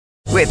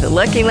With the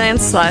Lucky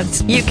Land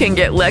Slots, you can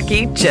get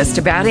lucky just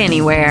about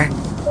anywhere.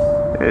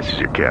 This is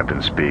your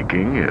captain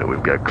speaking.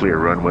 We've got clear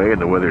runway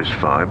and the weather's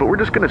fine, but we're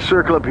just going to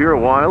circle up here a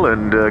while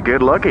and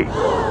get lucky.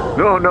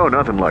 No,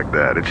 nothing like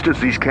that. It's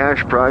just these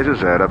cash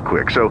prizes add up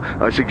quick. So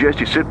I suggest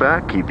you sit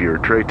back, keep your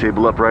tray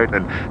table upright,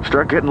 and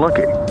start getting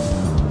lucky.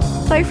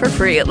 Play for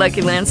free at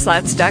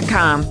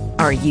LuckyLandSlots.com.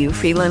 Are you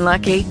feeling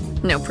lucky?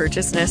 No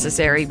purchase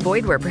necessary.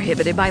 Void where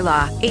prohibited by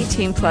law.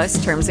 18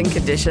 plus terms and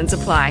conditions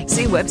apply.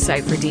 See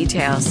website for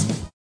details.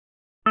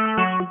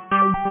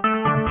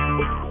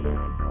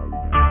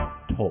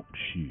 Talk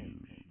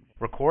shoes.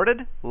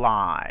 Recorded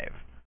live.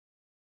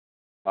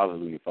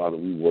 Hallelujah, Father.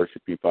 We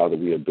worship you, Father.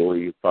 We adore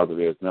you, Father.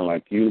 There's none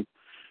like you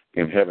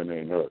in heaven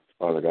and earth.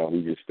 Father God,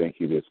 we just thank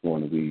you this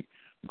morning. We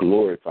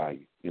glorify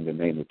you in the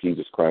name of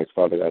Jesus Christ.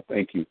 Father God,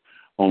 thank you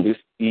on this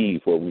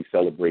eve where we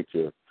celebrate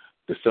the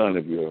son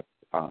of your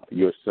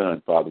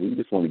son, Father. We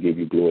just want to give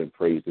you glory and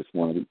praise this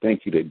morning. We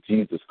thank you that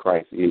Jesus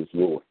Christ is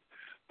Lord.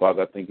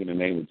 Father, I thank you in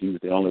the name of Jesus,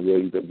 the only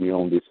way that we're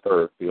on this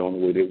earth, the only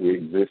way that we're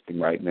existing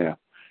right now,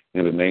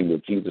 in the name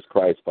of Jesus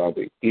Christ,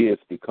 Father, is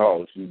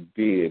because you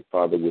did,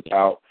 Father,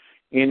 without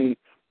any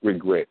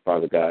regret,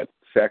 Father God,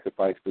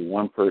 sacrifice to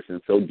one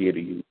person so dear to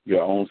you,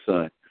 your own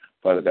son.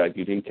 Father God,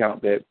 you didn't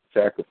count that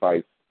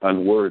sacrifice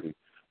unworthy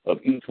of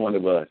each one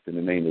of us in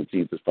the name of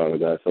Jesus, Father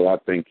God. So I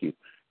thank you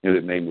in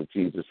the name of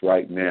Jesus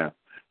right now,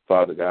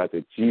 Father God,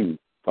 that you,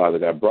 Father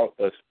God, brought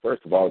us,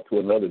 first of all, to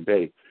another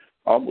day,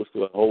 almost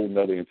to a whole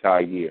another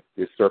entire year.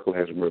 This circle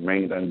has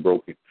remained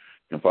unbroken.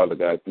 And, Father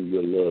God, through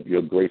your love,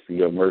 your grace, and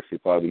your mercy,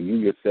 Father, you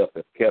yourself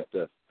have kept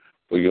us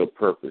for your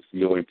purpose,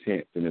 your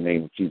intent in the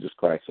name of Jesus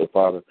Christ. So,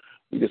 Father,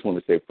 we just want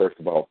to say, first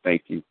of all,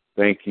 thank you.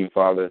 Thank you,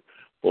 Father,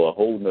 for a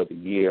whole another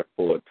year,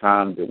 for a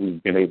time that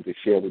we've been able to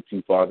share with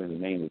you, Father, in the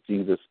name of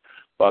Jesus.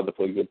 Father,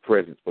 for your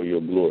presence, for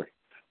your glory.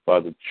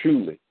 Father,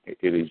 truly,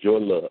 it is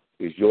your love,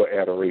 it's your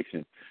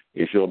adoration,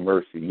 it's your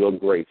mercy, your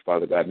grace,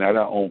 Father God, not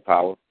our own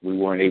power. We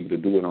weren't able to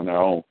do it on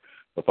our own.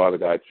 But, Father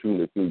God,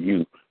 truly, through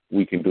you,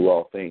 we can do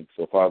all things.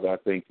 So, Father, I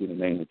thank you in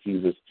the name of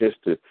Jesus just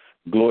to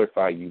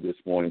glorify you this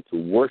morning, to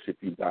worship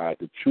you, God,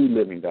 the true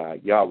living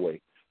God, Yahweh,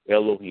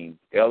 Elohim,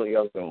 El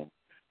Elyon.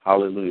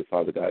 Hallelujah,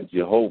 Father God,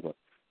 Jehovah.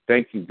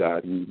 Thank you,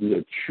 God. We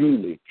are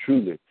truly,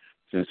 truly,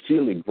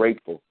 sincerely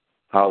grateful,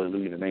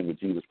 hallelujah, in the name of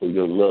Jesus, for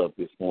your love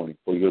this morning,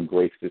 for your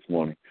grace this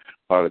morning.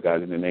 Father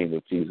God, in the name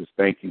of Jesus,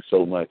 thank you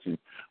so much. And,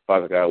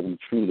 Father God, we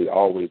truly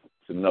always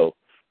want to know,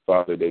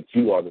 Father, that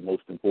you are the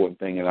most important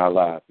thing in our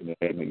lives. And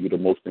you're the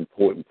most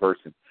important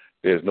person.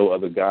 There's no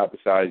other God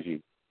besides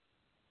you.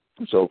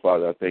 So,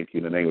 Father, I thank you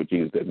in the name of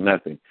Jesus that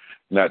nothing,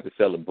 not the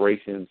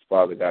celebrations,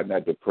 Father God,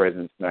 not the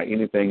presents, not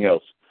anything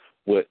else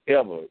will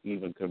ever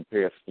even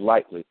compare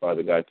slightly,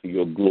 Father God, to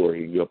your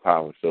glory and your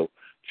power. So,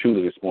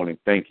 truly this morning,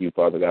 thank you,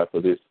 Father God,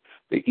 for this,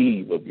 the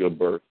eve of your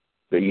birth,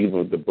 the eve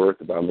of the birth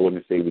of our Lord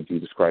and Savior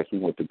Jesus Christ. We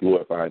want to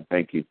glorify and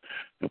thank you.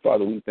 And,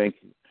 Father, we thank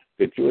you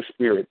that your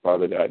spirit,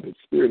 Father God, the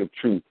spirit of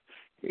truth,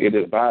 it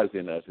abides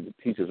in us and it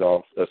teaches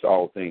us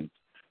all things.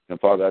 And,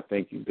 Father, I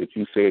thank you that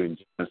you said in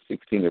John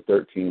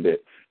 16:13 that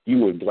you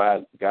would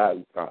gladly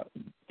guide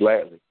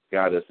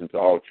us into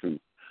all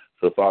truth.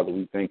 So, Father,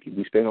 we thank you.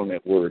 We stand on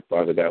that word,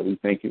 Father God. We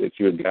thank you that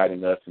you're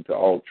guiding us into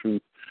all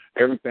truth,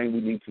 everything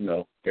we need to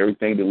know,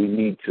 everything that we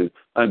need to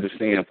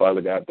understand, Father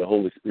God, the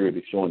Holy Spirit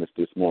is showing us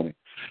this morning.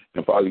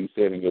 And, Father, you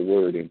said in your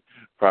word in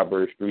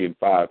Proverbs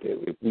 3:5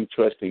 that if we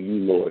trust in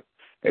you, Lord,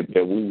 that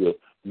we will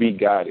be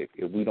guided.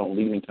 If we don't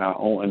lean into our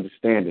own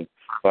understanding,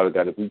 Father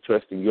God, if we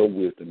trust in your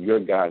wisdom, your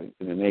guidance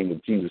in the name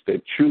of Jesus,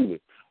 that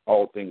truly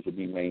all things will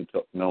be made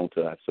known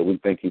to us. So we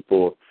thank you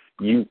for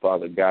you,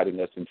 Father, guiding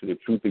us into the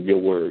truth of your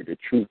word, the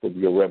truth of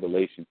your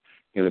revelation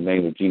in the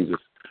name of Jesus.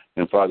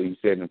 And, Father, you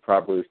said in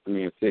Proverbs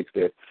 3:6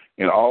 that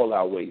in all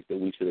our ways that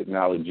we should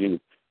acknowledge you,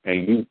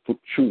 and you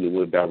truly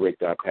will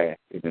direct our path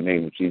in the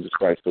name of Jesus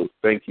Christ. So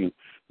thank you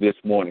this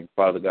morning,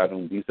 Father God,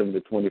 on December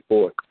the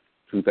 24th,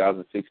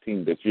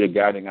 2016, that you're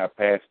guiding our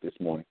path this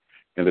morning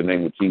in the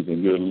name of Jesus.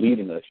 You're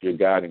leading us. You're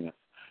guiding us.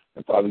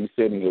 And, Father, you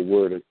said in your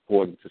word,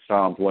 according to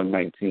Psalms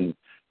 119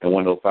 and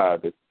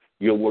 105, that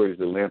your word is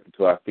a lamp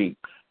unto our feet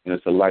and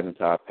it's a light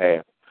unto our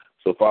path.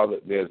 So, Father,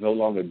 there's no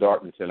longer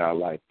darkness in our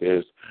life.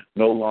 There's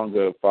no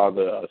longer,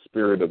 Father, a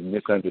spirit of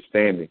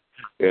misunderstanding.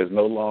 There's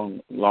no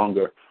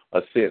longer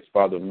a sense,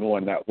 Father, of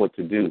knowing not what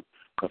to do.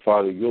 But,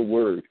 Father, your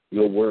word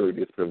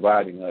is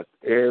providing us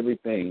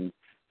everything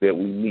that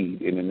we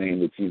need in the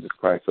name of Jesus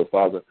Christ. So,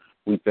 Father,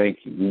 we thank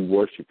you. We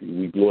worship you.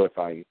 We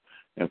glorify you.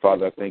 And,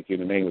 Father, I thank you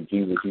in the name of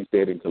Jesus. You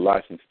said in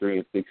Colossians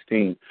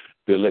 3:16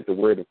 to let the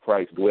word of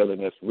Christ dwell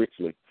in us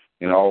richly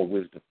in all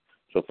wisdom.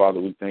 So, Father,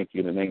 we thank you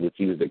in the name of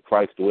Jesus that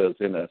Christ dwells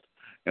in us.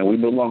 And we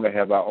no longer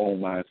have our own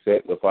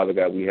mindset, but, Father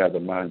God, we have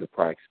the mind of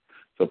Christ.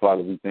 So,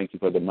 Father, we thank you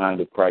for the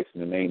mind of Christ in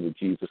the name of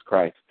Jesus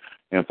Christ.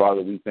 And,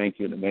 Father, we thank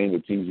you in the name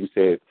of Jesus. You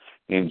said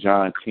in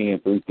John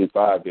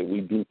 10:3-5 that we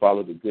do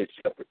follow the good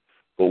shepherd,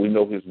 for we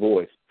know his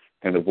voice,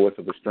 and the voice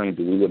of a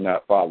stranger we will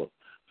not follow.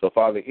 So,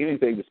 Father,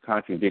 anything that's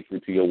contradictory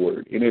to your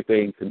word,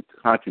 anything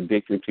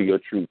contradictory to your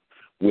truth,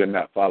 we're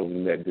not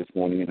following that this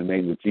morning in the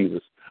name of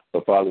Jesus.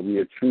 So, Father, we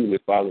are truly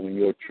following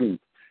your truth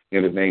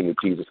in the name of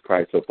Jesus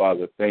Christ. So,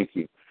 Father, thank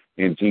you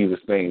in Jesus'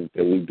 name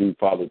that we do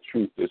follow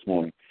truth this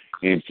morning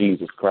in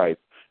Jesus Christ.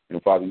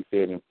 And, Father, you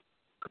said in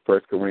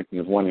 1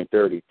 Corinthians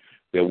 1:30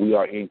 that we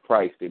are in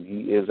Christ and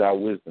he is our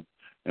wisdom.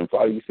 And,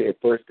 Father, you said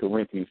 1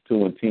 Corinthians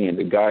 2:10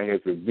 that God has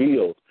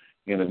revealed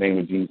in the name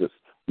of Jesus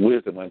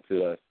wisdom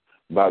unto us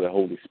by the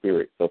Holy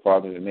Spirit. So,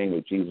 Father, in the name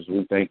of Jesus,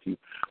 we thank you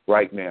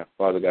right now.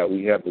 Father God,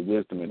 we have the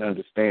wisdom and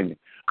understanding.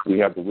 We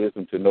have the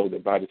wisdom to know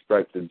that by the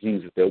stripes of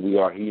Jesus that we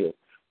are healed.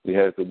 We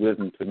have the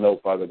wisdom to know,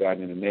 Father God,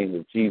 in the name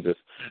of Jesus,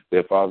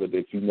 that, Father,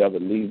 that you never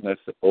leave us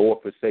or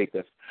forsake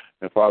us.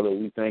 And, Father,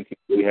 we thank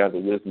you. We have the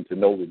wisdom to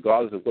know,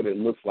 regardless of what it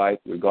looks like,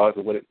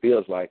 regardless of what it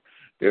feels like,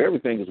 that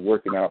everything is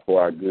working out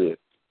for our good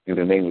in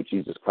the name of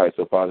Jesus Christ.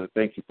 So, Father,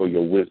 thank you for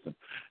your wisdom.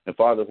 And,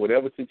 Father,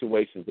 whatever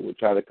situations that would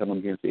try to come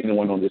against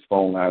anyone on this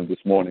phone line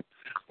this morning,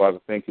 Father,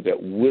 thank you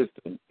that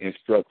wisdom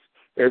instructs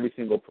every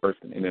single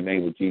person in the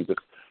name of Jesus,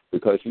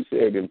 because you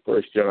said in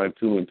 1 John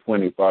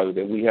 2:20, Father,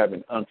 that we have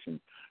an unction,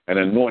 an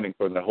anointing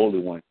from the Holy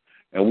One,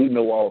 and we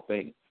know all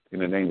things in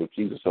the name of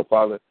Jesus. So,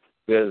 Father,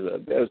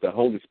 there's the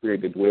Holy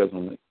Spirit that dwells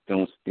on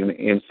the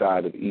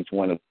inside of each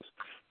one of us,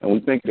 and we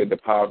think that the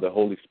power of the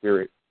Holy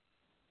Spirit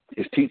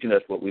is teaching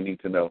us what we need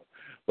to know.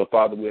 But,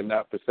 Father, we're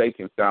not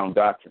forsaking sound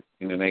doctrine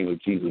in the name of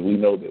Jesus. We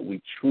know that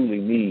we truly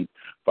need,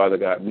 Father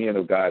God, men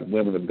of God,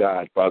 women of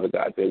God, Father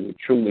God, that will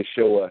truly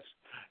show us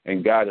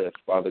and guide us,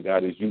 Father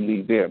God, as you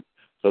lead them.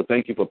 So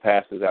thank you for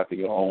pastors after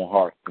your own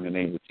heart in the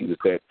name of Jesus,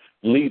 that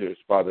leaders,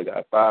 Father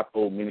God,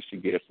 fivefold ministry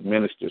gifts,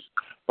 ministers,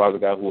 Father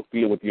God, who are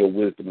filled with your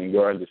wisdom and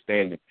your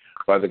understanding,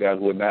 Father God,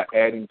 who are not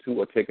adding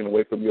to or taking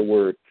away from your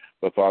word,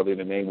 but, Father, in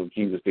the name of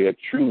Jesus, they are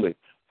truly,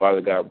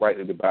 Father God,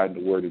 rightly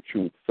dividing the word of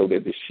truth, so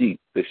that the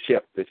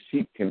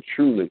sheep can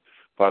truly,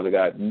 Father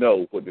God,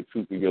 know what the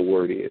truth of your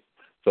word is.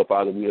 So,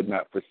 Father, we are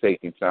not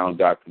forsaking sound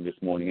doctrine this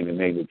morning in the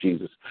name of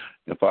Jesus.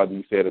 And, Father,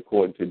 you said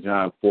according to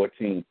John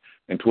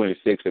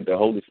 14:26 that the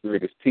Holy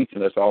Spirit is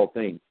teaching us all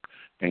things,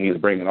 and he is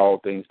bringing all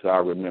things to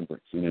our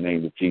remembrance in the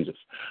name of Jesus.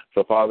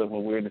 So, Father,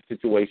 when we're in a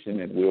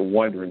situation and we're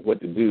wondering what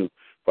to do,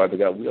 Father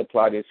God, we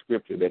apply that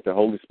scripture that the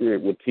Holy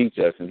Spirit will teach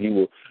us, and he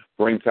will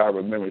bring to our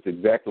remembrance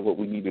exactly what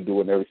we need to do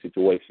in every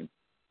situation,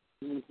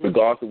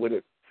 regardless of what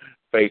it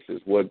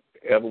faces, what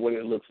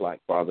it looks like,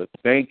 Father.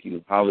 Thank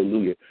you.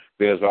 Hallelujah.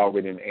 There's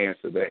already an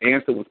answer. The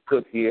answer was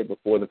put here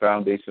before the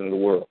foundation of the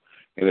world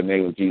in the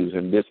name of Jesus.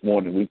 And this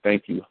morning we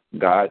thank you,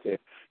 God, that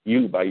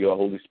you, by your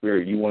Holy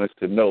Spirit, you want us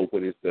to know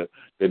what is the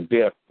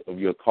depth of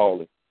your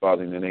calling,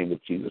 Father, in the name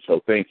of Jesus.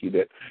 So thank you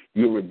that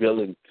you're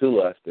revealing to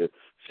us the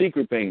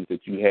secret things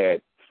that you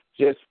had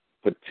just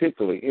in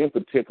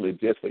particular,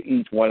 just for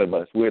each one of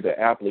us. We're the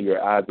apple of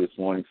your eye this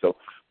morning. So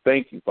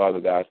thank you, Father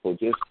God, for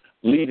just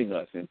leading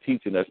us and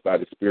teaching us by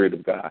the Spirit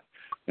of God.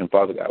 And,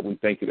 Father God, we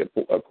thank you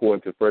that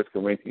according to 1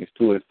 Corinthians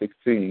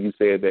 2:16, you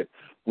said that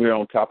we're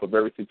on top of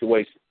every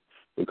situation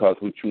because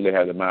we truly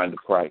have the mind of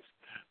Christ.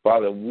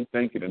 Father, we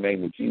thank you in the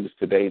name of Jesus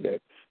today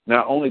that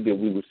not only did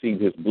we receive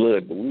his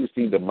blood, but we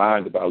received the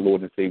mind of our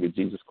Lord and Savior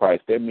Jesus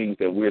Christ. That means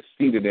that we're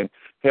seated in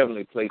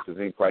heavenly places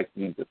in Christ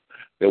Jesus,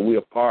 that we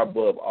are far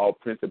above all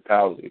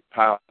principality,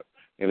 power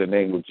in the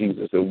name of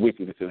Jesus, and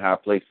wickedness in high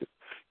places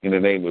in the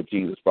name of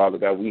Jesus. Father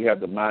God, we have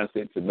the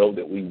mindset to know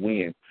that we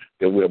win,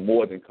 that we're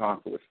more than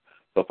conquerors.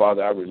 So,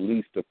 Father, I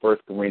release the 1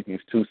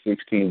 Corinthians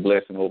 2:16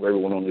 blessing over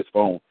everyone on this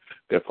phone,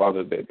 that,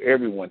 Father, that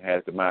everyone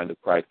has the mind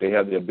of Christ. They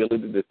have the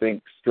ability to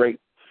think straight.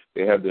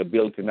 They have the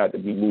ability not to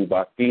be moved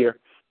by fear.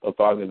 But,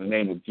 Father, in the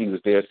name of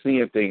Jesus, they are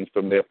seeing things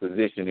from their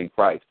position in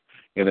Christ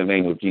in the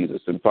name of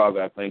Jesus. And,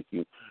 Father, I thank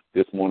you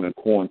this morning,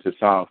 according to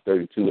Psalms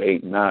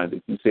 32:8-9,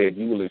 that you said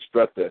you will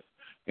instruct us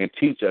and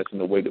teach us in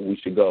the way that we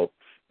should go.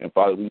 And,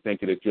 Father, we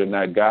thank you that you're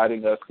not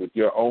guiding us with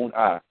your own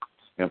eye.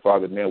 And,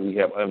 Father, now we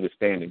have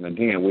understanding.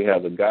 Again, we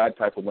have a God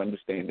type of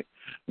understanding,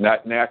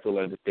 not natural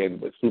understanding,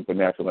 but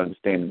supernatural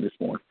understanding this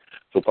morning.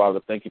 So, Father,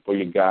 thank you for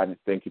your guidance.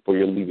 Thank you for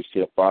your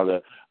leadership,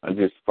 Father. And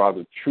just,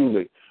 Father,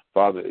 truly,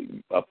 Father,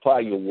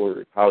 apply your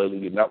word.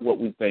 Hallelujah. Not what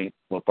we think,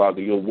 but,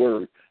 Father, your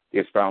word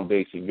is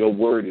foundation. Your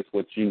word is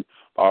what you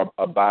are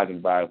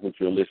abiding by, what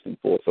you're listening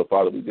for. So,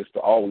 Father, we just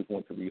always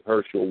want to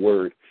rehearse your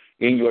word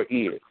in your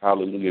ears.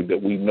 Hallelujah.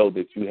 That we know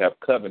that you have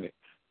covenant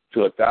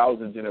to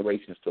 1,000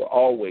 generations to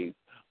always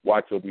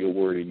watch over your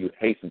word, and you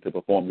hasten to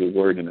perform your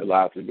word in the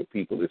lives of your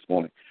people this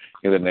morning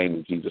in the name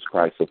of Jesus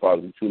Christ. So,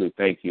 Father, we truly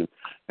thank you.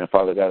 And,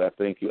 Father God, I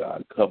thank you. I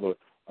cover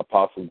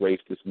Apostle Grace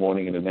this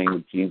morning in the name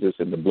of Jesus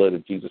and the blood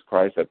of Jesus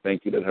Christ. I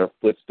thank you that her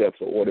footsteps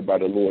are ordered by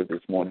the Lord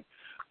this morning.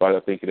 Father, I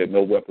thank you that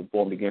no weapon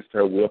formed against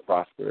her will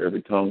prosper.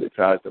 Every tongue that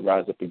tries to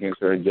rise up against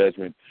her in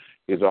judgment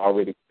is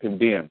already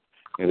condemned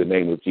in the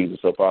name of Jesus.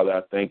 So, Father,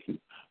 I thank you,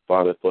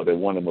 Father, for the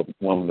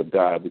woman of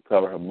God. We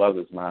cover her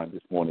mother's mind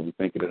this morning. We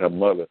thank you that her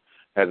mother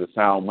has a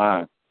sound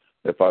mind,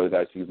 that, Father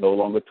God, she's no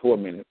longer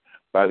tormented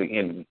by the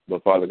enemy.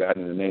 But, Father God,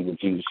 in the name of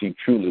Jesus, she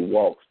truly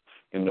walks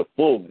in the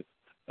fullness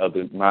of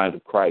the mind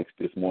of Christ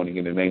this morning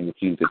in the name of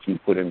Jesus that you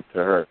put into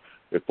her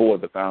before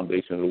the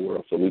foundation of the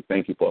world. So we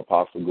thank you for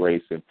Apostle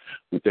Grace, and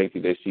we thank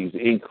you that she's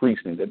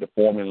increasing, that the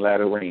form and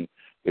latter rain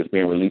is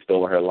being released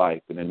over her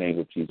life in the name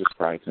of Jesus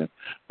Christ. And,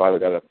 Father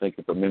God, I thank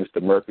you for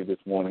Minister Murphy this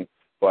morning.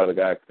 Father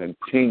God,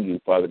 continue,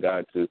 Father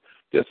God, to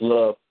just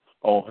love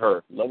on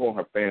her, love on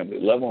her family,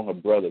 love on her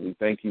brother. We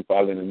thank you,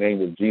 Father, in the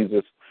name of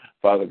Jesus,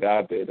 Father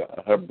God, that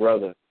her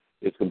brother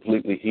is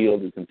completely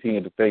healed. We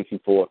continue to thank you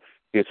for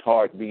his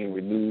heart being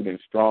renewed and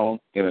strong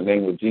in the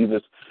name of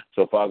Jesus.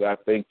 So, Father, I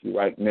thank you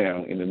right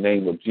now in the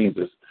name of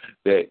Jesus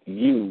that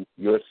you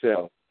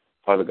yourself,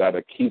 Father God,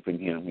 are keeping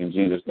him in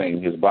Jesus'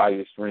 name. His body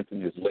is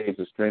strengthened, his legs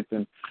are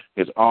strengthened,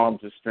 his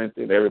arms are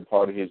strengthened, every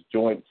part of his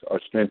joints are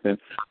strengthened.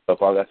 So,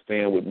 Father, I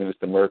stand with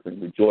Minister Murphy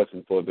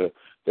rejoicing for the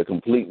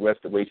complete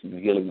restoration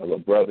and healing of her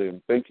brother.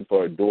 And thank you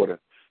for her daughter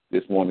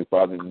this morning,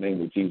 Father, in the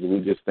name of Jesus. We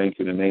just thank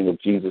you in the name of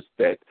Jesus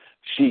that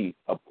she,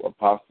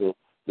 Apostle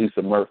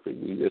Lisa Murphy,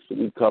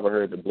 we cover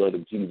her in the blood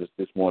of Jesus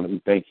this morning.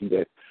 We thank you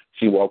that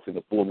she walks in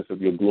the fullness of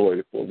your glory,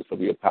 the fullness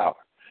of your power.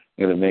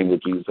 In the name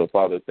of Jesus. So,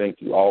 Father, thank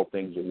you. All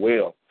things are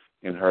well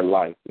in her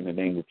life in the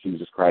name of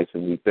Jesus Christ.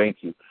 And we thank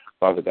you,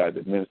 Father God,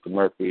 that Minister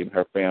Murphy and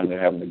her family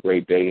are having a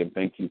great day. And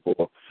thank you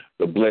for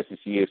the blessing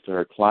she is to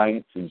her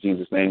clients in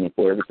Jesus' name, and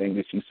for everything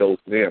that she sows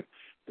to them.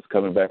 It's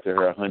coming back to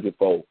her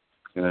 100-fold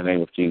in the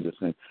name of Jesus.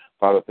 And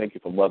Father, thank you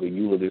for Mother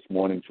Eula this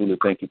morning. Truly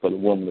thank you for the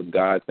woman of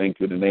God. Thank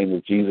you in the name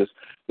of Jesus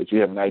that you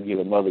have not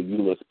given Mother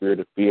Eula a spirit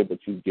of fear, but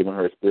you've given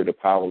her a spirit of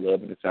power,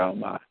 love, and a sound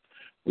mind.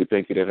 We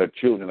thank you that her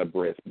children are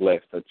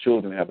blessed. Her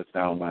children have a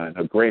sound mind.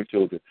 Her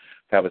grandchildren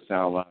have a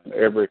sound mind.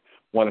 Every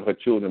one of her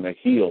children are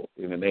healed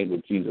in the name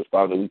of Jesus.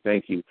 Father, we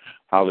thank you,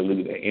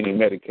 hallelujah, that any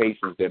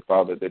medications that,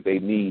 Father, that they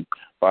need,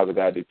 Father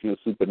God, that you're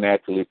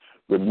supernaturally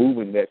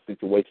removing that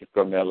situation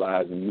from their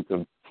lives and you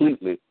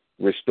completely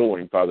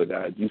restoring, Father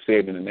God. You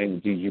said in the name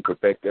of Jesus, you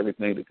perfect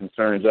everything that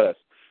concerns us.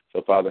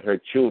 So, Father, her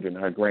children,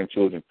 her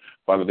grandchildren,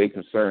 Father, they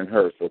concern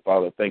her. So,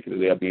 Father, thank you that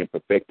they are being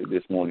perfected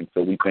this morning.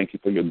 So we thank you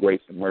for your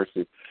grace and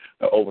mercy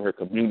over her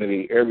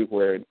community,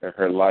 everywhere in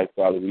her life.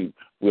 Father,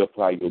 we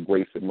apply your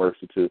grace and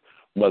mercy to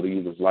Mother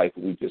Eula's life.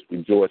 We just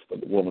rejoice for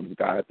the woman of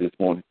God this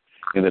morning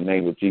in the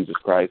name of Jesus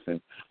Christ.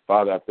 And,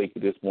 Father, I thank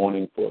you this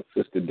morning for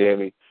Sister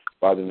Debbie.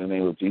 Father, in the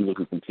name of Jesus,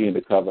 we continue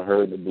to cover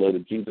her in the blood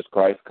of Jesus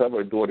Christ. Cover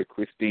her daughter,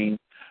 Christine.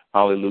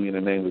 Hallelujah, in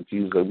the name of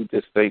Jesus. We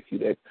just thank you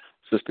that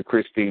Sister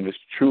Christine is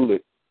truly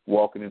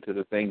walking into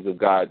the things of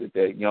God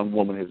that young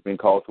woman has been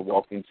called to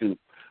walk into.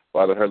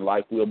 Father, her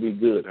life will be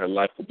good. Her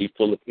life will be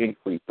full of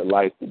increase. Her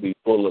life will be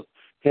full of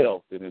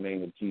health in the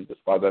name of Jesus.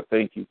 Father, I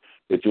thank you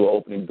that you're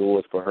opening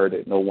doors for her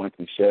that no one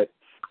can shut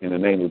in the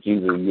name of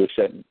Jesus. And you're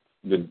shutting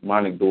the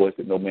demonic doors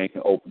that no man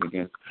can open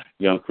against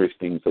young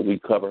Christine. So we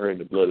cover her in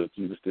the blood of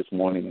Jesus this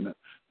morning. And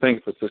thank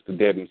you for Sister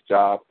Debbie's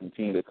job.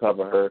 Continue to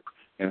cover her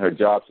in her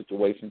job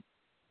situation.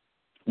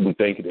 We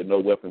thank you that no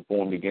weapon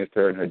formed against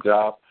her and her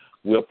job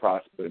will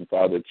prosper. And,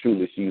 Father,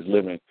 truly she's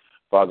living,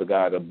 Father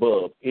God,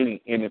 above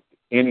any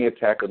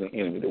attack of the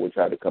enemy that will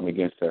try to come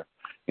against her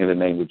in the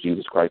name of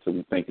Jesus Christ. So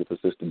we thank you for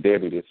Sister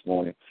Debbie this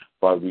morning.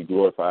 Father, we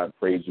glorify and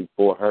praise you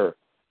for her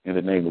in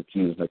the name of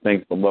Jesus. And thank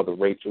you for Mother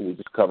Rachel. We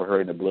just cover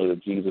her in the blood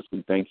of Jesus.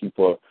 We thank you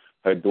for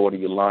her daughter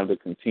Yolanda.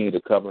 Continue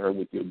to cover her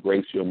with your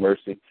grace, your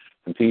mercy.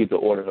 Continue to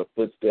order her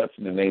footsteps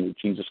in the name of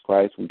Jesus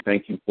Christ. We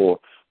thank you for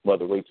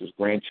Mother Rachel's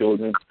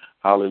grandchildren.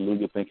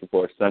 Hallelujah. Thank you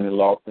for her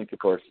son-in-law. Thank you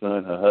for her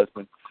son, her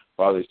husband.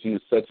 Father, she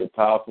is such a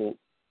powerful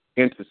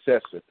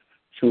intercessor.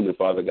 Truly,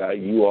 Father God,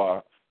 you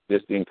are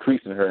just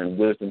increasing her in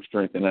wisdom,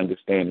 strength, and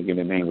understanding in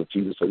the name of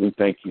Jesus. So we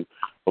thank you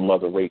for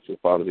Mother Rachel,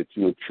 Father, that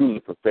you are truly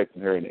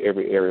perfecting her in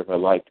every area of her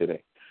life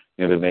today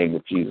in the name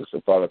of Jesus.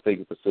 So, Father, thank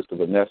you for Sister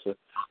Vanessa.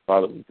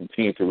 Father, we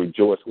continue to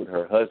rejoice with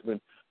her husband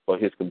for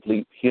his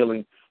complete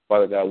healing.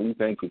 Father God, we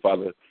thank you,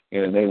 Father,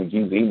 in the name of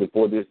Jesus. Even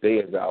before this day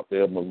is out,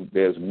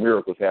 there's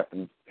miracles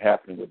happening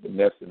with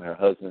Vanessa and her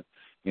husband.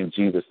 In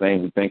Jesus'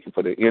 name, we thank you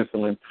for the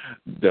insulin,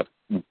 the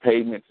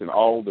payments, and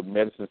all the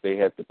medicines they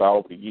had to buy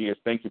over the years.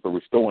 Thank you for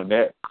restoring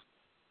that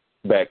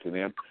back to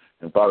them.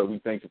 And, Father, we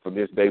thank you from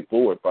this day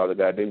forward, Father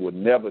God, they will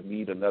never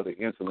need another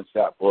insulin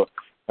shot for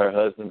her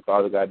husband.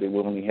 Father God, they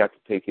will only have to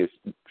take his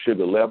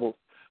sugar levels,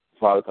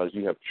 Father, because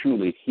you have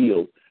truly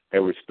healed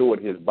and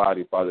restored his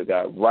body, Father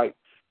God, right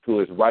to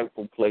his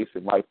rightful place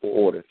and rightful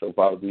order. So,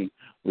 Father, we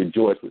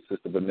rejoice with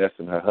Sister Vanessa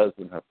and her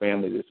husband, her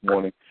family this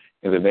morning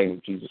in the name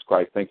of Jesus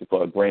Christ. Thank you for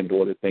her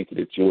granddaughter. Thank you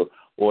that you're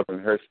ordering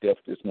her steps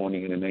this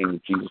morning in the name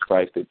of Jesus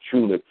Christ, that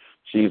truly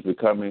she's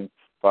becoming,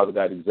 Father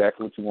God,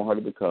 exactly what you want her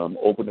to become.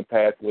 Open the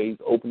pathways,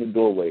 open the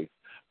doorways,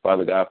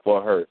 Father God,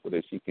 for her so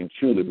that she can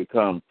truly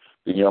become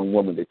the young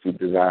woman that you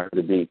desire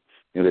her to be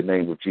in the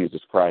name of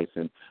Jesus Christ.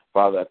 And,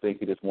 Father, I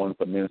thank you this morning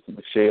for Minister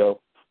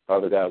Michelle.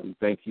 Father God, we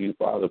thank you,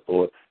 Father,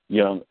 for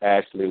young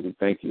Ashley. We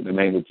thank you in the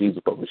name of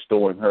Jesus for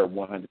restoring her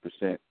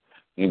 100%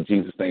 in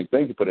Jesus' name.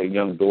 Thank you for that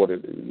young daughter.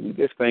 We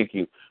just thank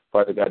you,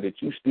 Father God, that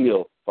you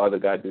still, Father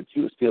God, that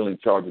you're still in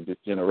charge of this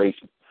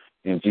generation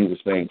in Jesus'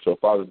 name. So,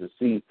 Father, to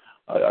see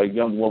a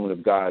young woman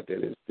of God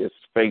that is just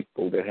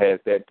faithful, that has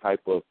that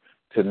type of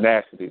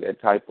tenacity, that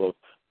type of,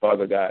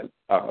 Father God,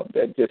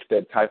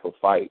 that type of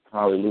fight.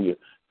 Hallelujah.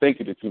 Thank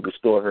you that you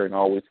restore her and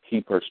always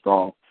keep her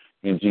strong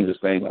in Jesus'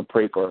 name. I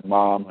pray for her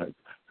mom,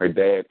 her her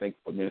dad. Thank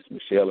you for Minister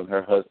Michelle and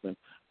her husband.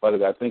 Father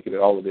God, thank you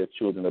that all of their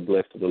children are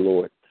blessed of the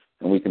Lord.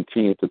 And we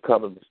continue to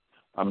cover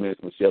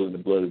Minister Michelle in the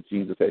blood of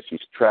Jesus as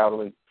she's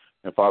traveling.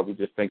 And Father, we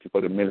just thank you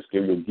for the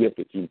ministerial gift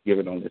that you've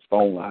given on this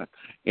phone line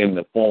in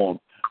the form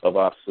of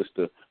our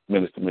sister,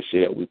 Minister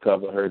Michelle. We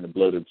cover her in the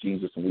blood of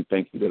Jesus, and we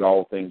thank you that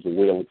all things are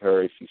well with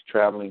her as she's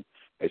traveling,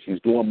 as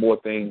she's doing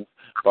more things,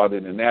 Father,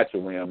 in the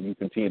natural realm. You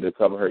continue to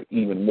cover her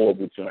even more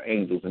with your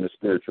angels in the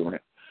spiritual realm.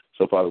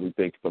 So, Father, we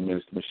thank you for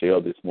Minister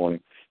Michelle this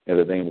morning in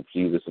the name of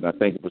Jesus. And I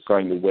thank you for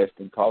Sonia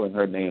Weston calling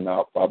her name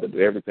out, Father, that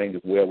everything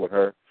is well with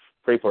her.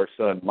 Pray for her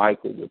son,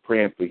 Michael. We're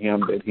praying for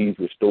him that he's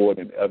restored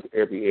in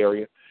every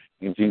area.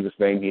 In Jesus'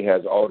 name, he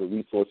has all the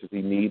resources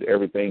he needs.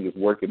 Everything is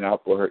working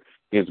out for her.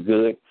 It's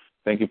good.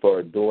 Thank you for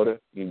her daughter.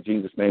 In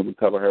Jesus' name, we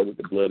cover her with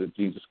the blood of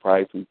Jesus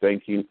Christ. We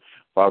thank you,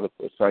 Father,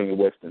 for Sonia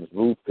Weston's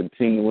roof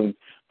continuing.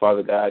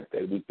 Father God,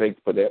 that we thank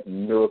you for that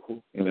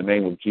miracle in the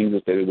name of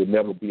Jesus, that it would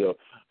never be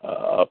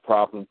a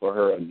problem for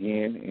her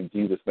again. In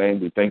Jesus'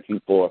 name, we thank you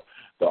for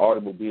the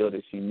automobile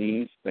that she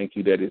needs. Thank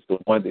you that it's the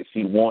one that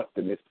she wants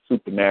and it's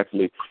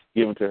supernaturally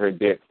given to her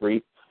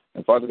debt-free.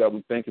 And, Father God,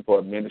 we thank you for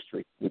her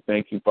ministry. We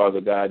thank you, Father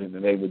God, in the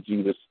name of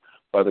Jesus,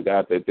 Father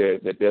God,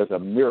 that there's a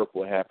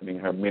miracle happening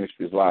in her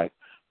ministry's life.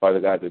 Father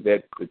God,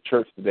 that the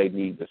church that they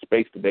need, the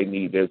space that they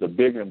need, there's a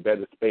bigger and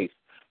better space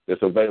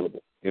that's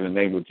available in the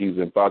name of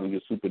Jesus. And, Father,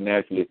 you're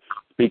supernaturally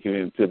speaking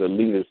into the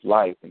leader's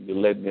life, and you're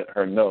letting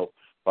her know,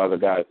 Father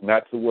God,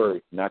 not to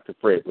worry, not to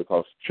fret,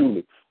 because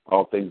truly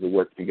all things are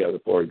working together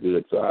for her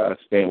good. So I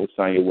stand with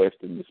Sonia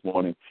Weston this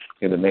morning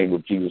in the name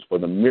of Jesus for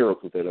the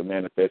miracles that are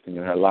manifesting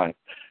in her life.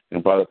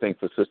 And, Father, thanks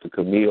for Sister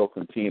Camille.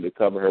 Continue to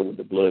cover her with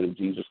the blood of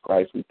Jesus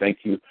Christ. We thank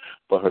you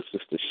for her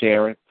sister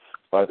Sharon.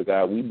 Father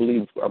God, we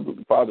believe,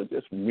 Father,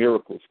 just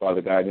miracles,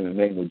 Father God, in the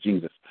name of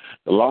Jesus.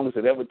 The longest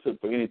it ever took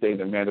for anything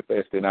to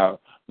manifest in our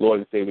Lord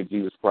and Savior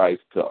Jesus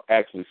Christ to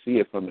actually see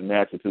it from the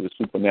natural to the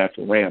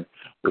supernatural realm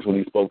was when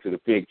he spoke to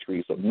the fig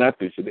tree. So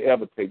nothing should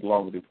ever take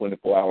longer than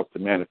 24 hours to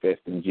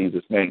manifest in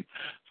Jesus' name.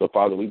 So,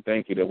 Father, we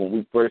thank you that when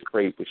we first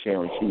prayed for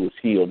Sharon, she was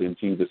healed in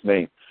Jesus'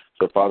 name.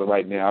 So, Father,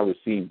 right now I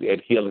receive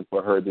that healing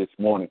for her this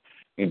morning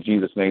in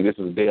Jesus' name. This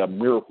is a day of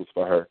miracles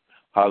for her.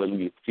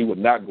 Hallelujah. She would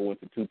not go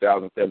into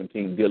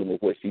 2017 dealing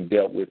with what she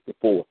dealt with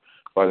before.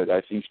 Father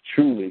God, she's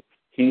truly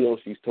healed.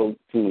 She's told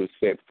to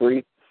set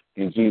free.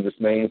 In Jesus'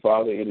 name,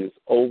 Father, it is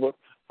over.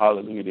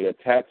 Hallelujah. The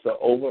attacks are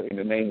over. In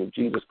the name of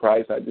Jesus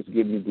Christ, I just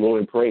give you glory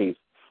and praise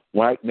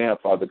right now,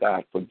 Father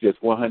God, for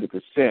just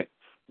 100%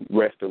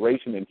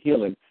 restoration and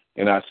healing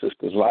in our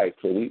sister's life.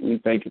 So we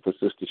thank you for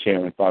Sister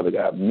Sharon, Father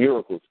God.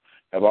 Miracles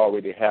have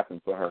already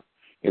happened for her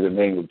in the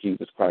name of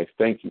Jesus Christ.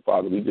 Thank you,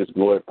 Father. We just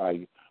glorify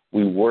you.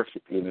 We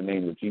worship you in the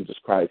name of Jesus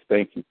Christ.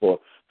 Thank you for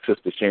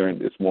Sister Sharon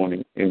this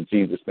morning in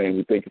Jesus' name.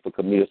 We thank you for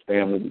Camille's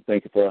family. We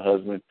thank you for her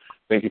husband.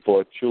 Thank you for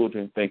her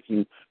children. Thank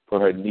you for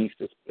her niece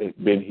that's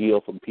been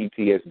healed from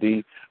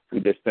PTSD. We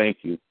just thank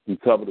you. We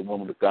cover the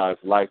woman of God's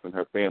life and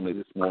her family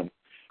this morning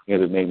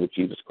in the name of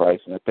Jesus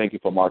Christ. And I thank you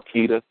for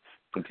Marquita.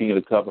 Continue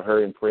to cover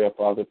her in prayer,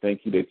 Father.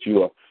 Thank you that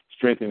you are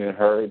strengthening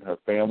her and her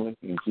family.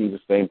 In Jesus'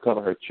 name,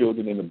 cover her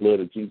children in the blood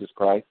of Jesus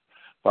Christ.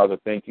 Father,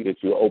 thank you that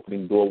you're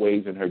opening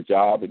doorways in her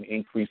job and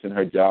increasing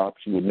her job.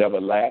 She will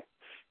never lack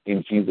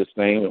in Jesus'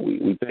 name. And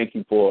we thank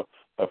you for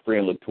our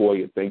friend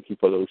LaToya. Thank you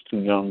for those two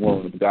young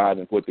women of God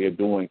and what they're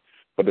doing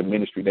for the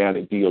ministry down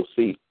at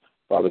DOC.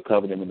 Father,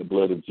 cover them in the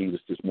blood of Jesus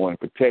this morning.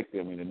 Protect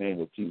them in the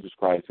name of Jesus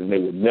Christ. And they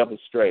will never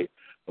stray.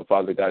 But,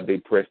 Father God, they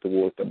press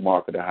towards the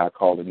mark of the high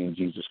calling in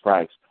Jesus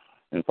Christ.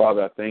 And,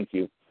 Father, I thank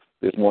you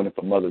this morning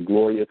for Mother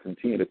Gloria.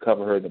 Continue to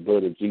cover her in the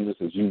blood of Jesus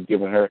as you've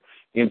given her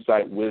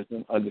insight,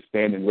 wisdom,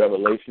 understanding,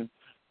 revelation.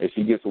 As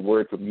she gets a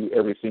word from you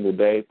every single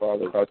day,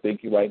 Father, I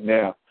thank you right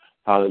now,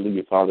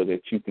 hallelujah, Father,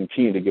 that you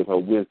continue to give her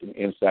wisdom,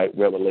 insight,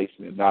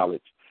 revelation, and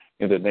knowledge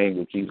in the name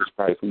of Jesus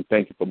Christ. We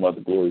thank you for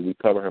Mother Gloria. We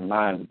cover her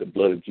mind with the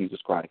blood of Jesus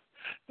Christ.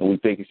 And we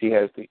thank you she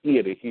has the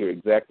ear to hear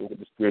exactly what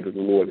the Spirit of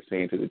the Lord is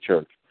saying to the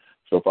church.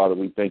 So, Father,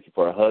 we thank you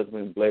for her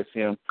husband. Bless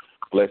him.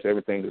 Bless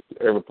everything,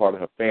 every part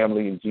of her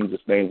family. In Jesus'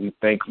 name, we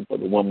thank you for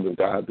the woman of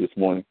God this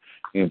morning.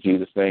 In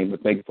Jesus' name, we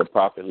thank you for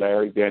Prophet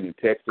Larry down in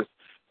Texas.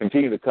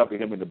 Continue to cover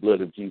him in the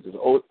blood of Jesus.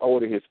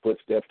 Order his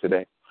footsteps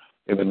today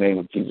in the name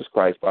of Jesus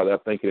Christ. Father, I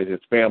thank you that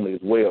his family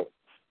is well.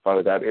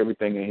 Father God,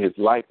 everything in his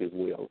life is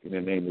well in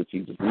the name of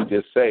Jesus. We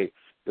just say,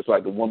 just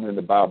like the woman in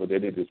the Bible,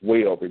 that it is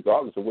well,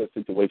 regardless of what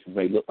situations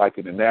may look like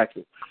in the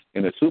natural.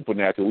 In the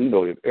supernatural, we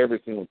know that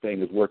every single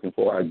thing is working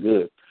for our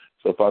good.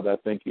 So, Father, I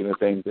thank you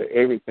that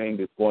everything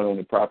that's going on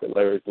in Prophet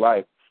Larry's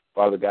life,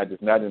 Father God, is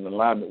not in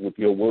alignment with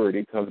your word.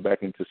 It comes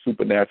back into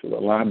supernatural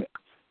alignment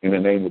in the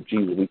name of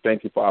Jesus. We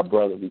thank you for our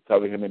brother. We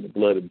cover him in the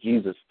blood of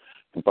Jesus.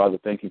 And, Father,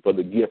 thank you for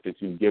the gift that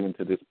you've given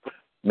to this,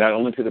 not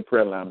only to the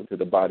prayer line, but to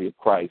the body of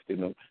Christ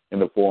in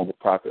the form of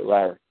Prophet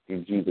Larry.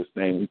 In Jesus'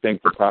 name, we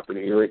thank you for Prophet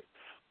Eric.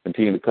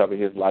 Continue to cover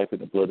his life in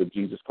the blood of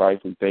Jesus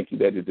Christ. We thank you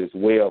that it is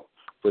well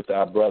with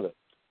our brother.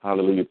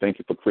 Hallelujah. Thank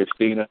you for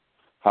Christina.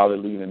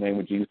 Hallelujah. In the name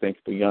of Jesus, thank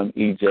you for young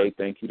EJ.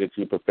 Thank you that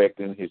you're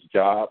perfecting his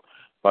job.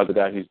 Father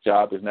God, his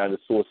job is not a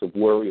source of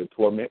worry or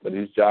torment, but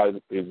his job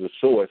is a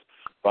source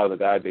Father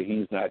God, that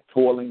he's not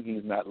toiling,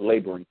 he's not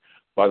laboring.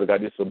 Father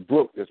God, it's a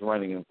brook that's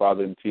running in,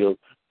 Father, until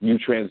you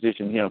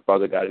transition him,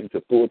 Father God,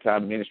 into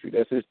full-time ministry.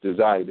 That's his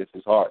desire. That's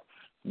his heart.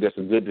 That's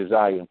a good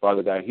desire. And,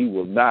 Father God, he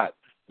will not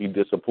be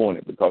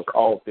disappointed because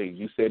all things,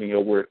 you said in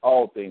your word,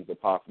 all things are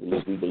possible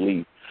if we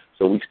believe.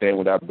 So we stand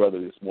with our brother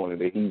this morning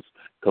that he's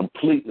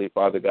completely,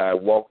 Father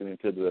God, walking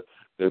into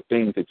the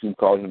things that you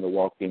call him to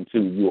walk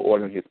into. You are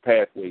ordering his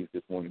pathways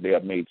this morning. They are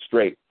made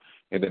straight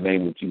in the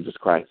name of Jesus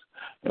Christ.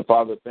 And,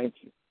 Father, thank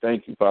you.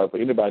 Thank you, Father, for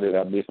anybody that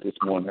I missed this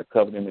morning. I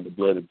cover them in the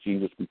blood of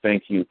Jesus. We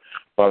thank you,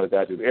 Father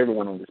God, that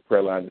everyone on this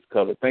prayer line is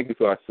covered. Thank you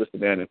for our sister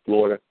down in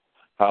Florida.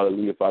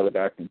 Hallelujah, Father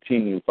God.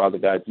 Continue, Father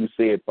God. You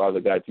said, Father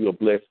God, you are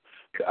blessed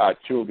to our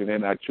children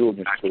and our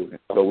children's children.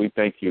 So we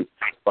thank you,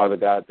 Father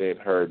God, that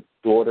her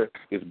daughter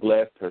is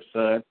blessed, her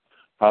son.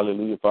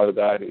 Hallelujah, Father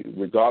God.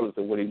 Regardless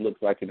of what he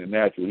looks like in the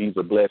natural, he's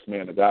a blessed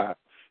man of God.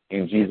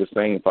 In Jesus'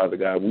 name, Father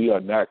God, we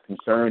are not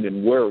concerned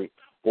and worried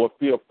or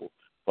fearful,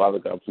 Father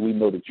God, so we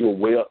know that you're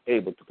well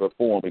able to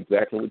perform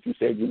exactly what you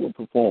said you would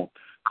perform.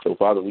 So,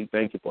 Father, we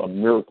thank you for a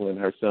miracle in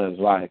her son's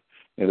life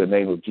in the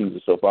name of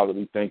Jesus. So, Father,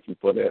 we thank you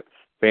for that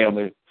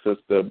family,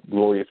 Sister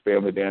Gloria's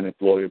family down in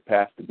Florida.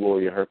 Pastor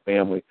Gloria, her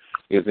family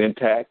is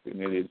intact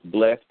and it is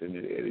blessed,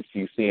 and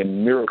she's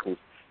seeing miracles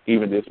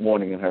even this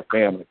morning in her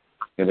family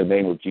in the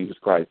name of Jesus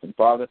Christ. And,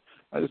 Father,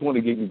 I just want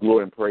to give you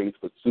glory and praise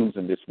for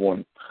Susan this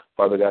morning.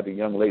 Father God, the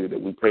young lady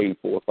that we prayed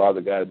for, Father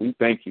God, we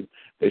thank you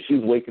that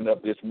she's waking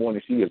up this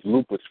morning. She is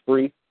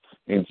lupus-free.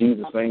 In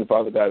Jesus' name,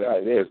 Father God,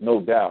 there is no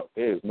doubt.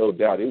 There is no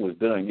doubt. It was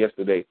done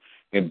yesterday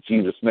in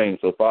Jesus' name.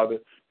 So, Father,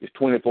 it's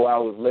 24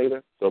 hours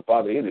later. So,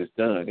 Father, it is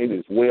done. It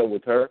is well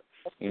with her.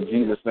 In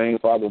Jesus' name,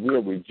 Father, we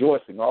are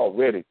rejoicing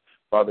already,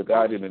 Father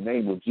God, in the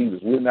name of Jesus.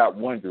 We're not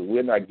wondering.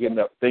 We're not getting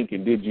up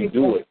thinking, did you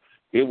do it?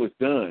 It was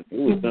done. It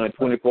was done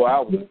 24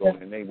 hours ago in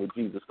the name of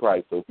Jesus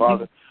Christ. So,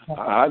 Father,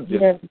 I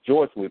just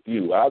rejoice with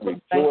you. I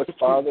rejoice,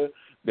 Father,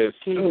 that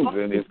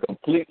Susan is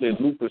completely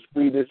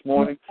lupus-free this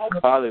morning.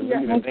 Hallelujah.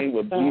 In the name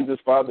of Jesus,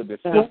 Father, the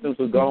symptoms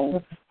are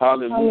gone.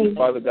 Hallelujah,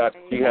 Father God.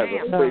 She has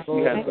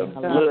a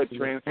blood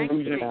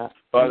transfusion.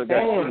 Father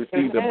God, she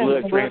received a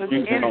blood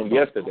transfusion on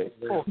yesterday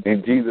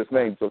in Jesus'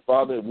 name. So,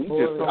 Father,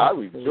 I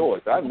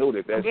rejoice. I know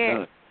that that's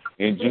done.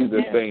 In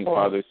Jesus' name,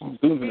 Father,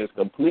 Susan is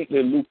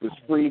completely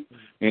lupus-free.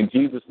 In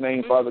Jesus'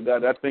 name, Father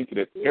God, I think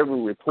that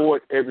every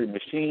report, every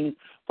machine,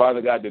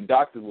 Father God, the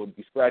doctors will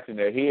be scratching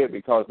their head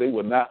because they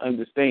will not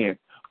understand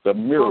the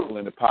miracle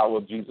and the power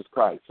of Jesus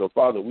Christ. So,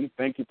 Father, we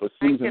thank you for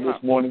Susan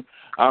this morning.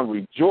 I'm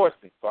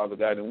rejoicing, Father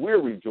God, and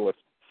we're rejoicing.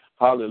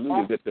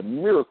 Hallelujah, that the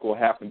miracle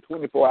happened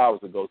 24 hours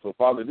ago. So,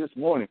 Father, this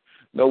morning,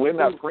 no, we're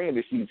not praying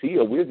that she's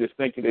healed. We're just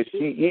thinking that she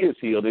is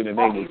healed in the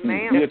name of Jesus.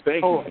 We're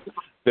thanking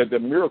that the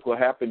miracle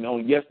happened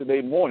on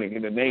yesterday morning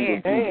in the name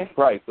of Jesus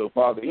Christ. So,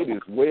 Father, it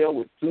is well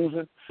with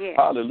Susan.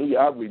 Hallelujah.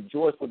 I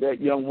rejoice for that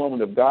young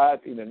woman of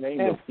God in the name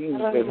of Jesus,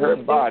 that her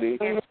body,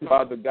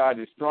 Father God,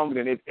 is stronger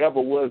than it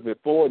ever was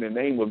before. In the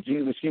name of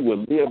Jesus, she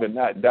will live and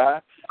not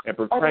die and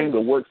proclaim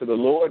the works of the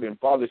Lord. And,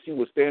 Father, she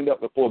will stand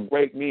up before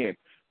great men,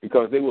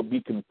 because they will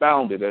be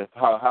confounded at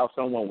how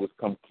someone was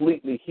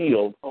completely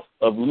healed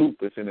of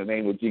lupus in the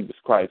name of Jesus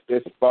Christ.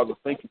 Father,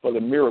 thank you for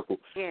the miracle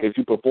that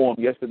you performed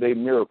yesterday.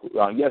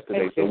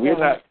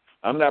 So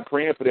I'm not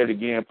praying for that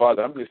again,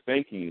 Father. I'm just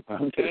thanking you.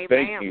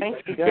 Thanking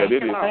you that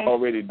it is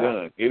already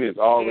done. It is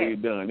already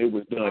done. It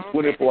was done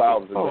 24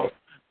 hours ago.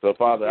 So,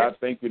 Father, I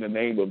thank you in the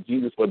name of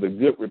Jesus for the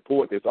good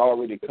report that's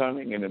already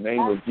coming in the name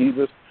of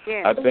Jesus.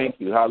 I thank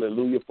you,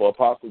 hallelujah, for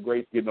Apostle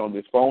Grace getting on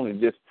this phone and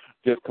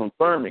just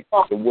confirming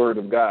the word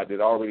of God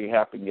that already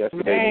happened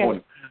yesterday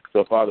morning.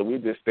 So, Father, we're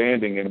just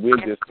standing and we're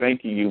just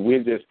thanking you.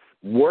 We're just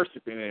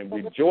worshiping and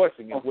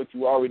rejoicing in what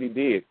you already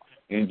did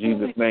in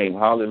Jesus' name.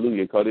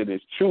 Hallelujah, because it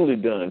is truly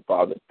done,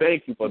 Father.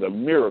 Thank you for the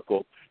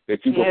miracle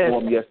that you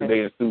performed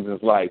yesterday in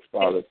Susan's life,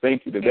 Father.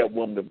 Thank you that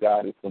woman of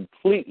God is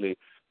completely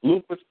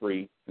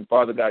lupus-free. And,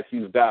 Father God,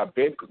 she's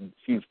diabetic.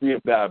 She's free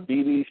of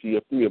diabetes. She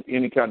is free of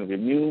any kind of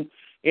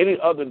any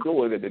other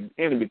door that the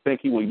enemy think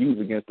he will use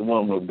against the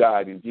woman of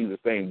God in Jesus'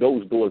 name.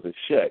 Those doors are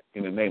shut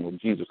in the name of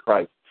Jesus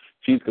Christ.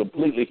 She's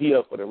completely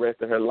healed for the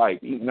rest of her life.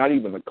 Not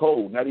even a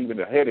cold, not even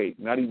a headache,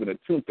 not even a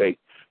toothache.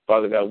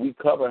 Father God, we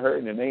cover her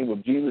in the name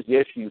of Jesus.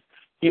 Yes, she's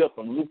healed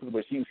from lupus,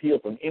 but she's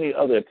healed from any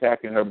other attack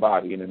in her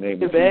body in the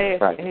name of Jesus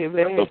Christ.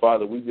 So,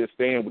 Father, we just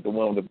stand with the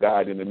woman of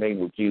God in the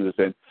name of Jesus.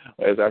 And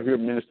as I hear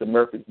Minister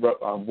Murphy's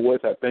voice,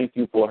 I thank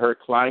you for her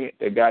client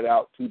that got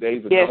out 2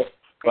 days ago. Yes.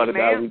 Father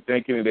God, we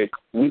thank you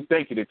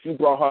that you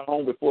brought her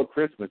home before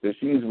Christmas, that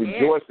she's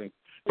rejoicing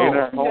in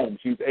her home.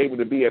 She's able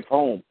to be at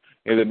home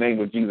in the name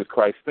of Jesus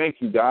Christ. Thank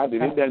you, God,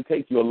 that it doesn't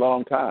take you a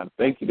long time.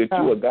 Thank you that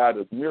you are God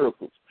of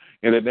miracles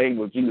in the name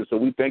of Jesus. So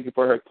we thank you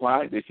for her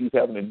client, that she's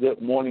having a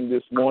good morning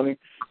this morning.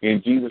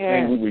 In Jesus'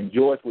 name, we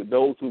rejoice with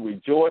those who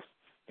rejoice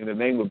in the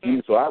name of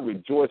Jesus. So I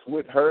rejoice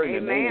with her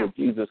in the name of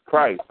Jesus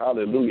Christ.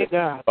 Hallelujah.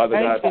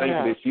 Father God, thank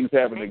you that she's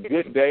having a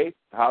good day.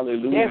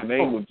 Hallelujah. In the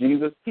name of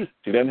Jesus.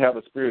 She doesn't have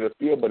a spirit of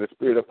fear, but a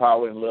spirit of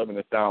power and love and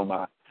a sound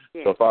mind.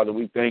 So, Father,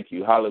 we thank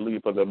you, hallelujah,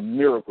 for the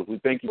miracles. We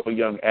thank you for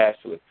young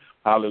Ashley.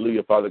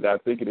 Hallelujah, Father God.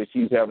 Thinking that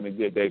she's having a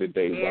good day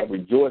today. I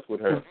rejoice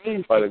with her,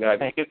 Father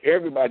God. And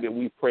everybody that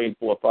we prayed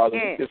for, Father,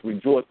 we just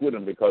rejoice with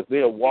them because they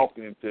are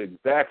walking into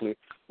exactly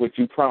what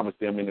you promised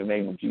them in the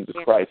name of Jesus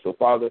Christ. So,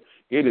 Father,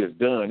 it is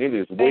done. It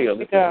is well.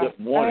 It's a good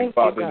morning,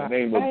 Father, in the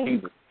name of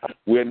Jesus.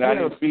 We're not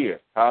in fear.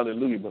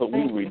 Hallelujah. But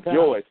we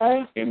rejoice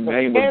in the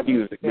name of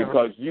Jesus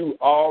because you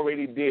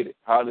already did it.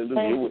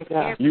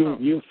 Hallelujah.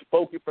 You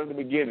spoke it from the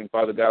beginning,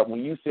 Father God.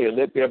 When you said,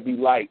 let there be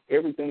light,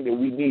 everything that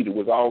we needed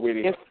was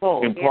already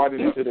imparted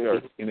into the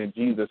earth. And in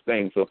Jesus'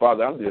 name. So,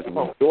 Father, I'm just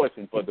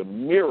rejoicing for the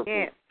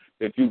miracle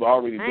that you've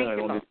already done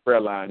on this prayer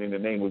line in the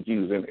name of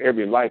Jesus. And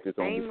every life is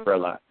on this prayer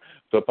line.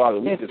 So, Father,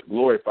 we just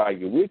glorify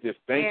you. We just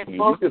thank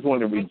you. We just want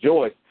to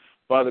rejoice.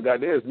 Father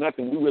God, there's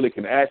nothing we really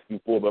can ask you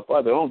for, but,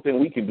 Father, the only thing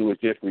we can do is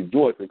just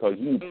rejoice because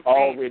you've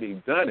already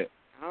done it.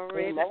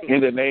 In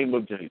the name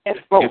of Jesus.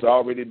 It's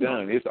already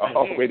done. It's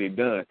already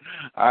done.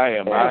 I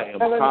am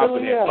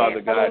confident,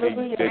 Father God,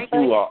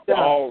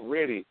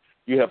 that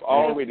you have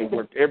already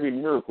worked every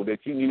miracle that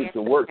you needed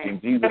to work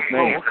in Jesus'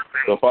 name.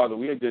 So, Father,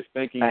 we are just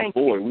thanking you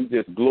for it. We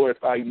just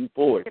glorify you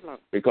for it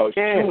because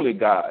truly,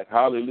 God,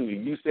 hallelujah,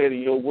 you said in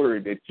your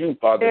word that you,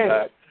 Father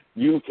God,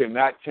 you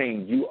cannot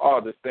change. You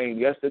are the same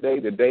yesterday,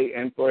 today,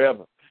 and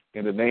forever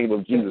in the name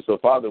of Jesus. So,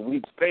 Father,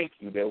 we thank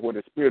you that where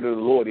the Spirit of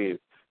the Lord is,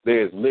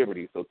 there is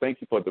liberty. So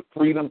thank you for the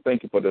freedom.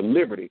 Thank you for the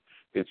liberty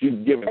that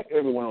you've given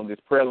everyone on this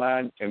prayer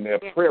line and their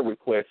prayer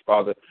requests,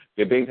 Father,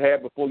 that they've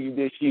had before you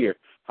this year.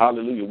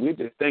 Hallelujah. We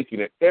just thank you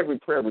that every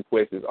prayer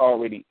request is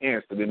already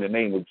answered in the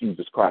name of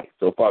Jesus Christ.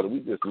 So, Father, we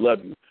just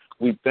love you.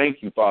 We thank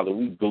you, Father.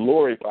 We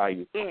glorify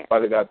you.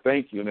 Father God,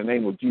 thank you in the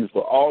name of Jesus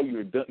for all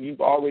you've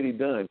already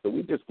done. So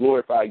we just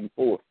glorify you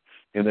for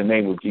it in the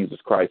name of Jesus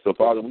Christ. So,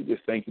 Father, we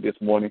just thank you this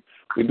morning.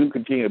 We do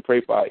continue to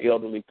pray for our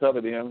elderly. Cover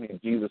them in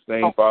Jesus'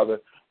 name, Father,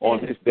 on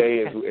this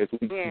day as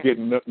we get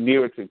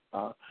nearer to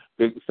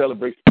the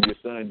celebration of your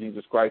Son,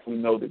 Jesus Christ. We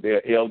know that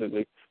they're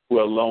elderly who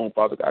are alone,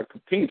 Father God.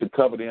 Continue to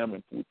cover them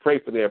and we pray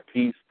for their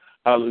peace.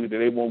 Hallelujah, that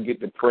they won't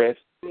get depressed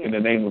in the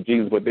name of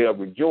Jesus, but they'll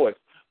rejoice,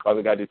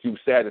 Father God, that you've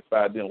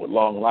satisfied them with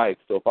long life.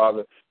 So,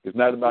 Father, it's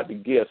not about the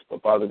gifts,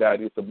 but, Father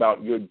God, it's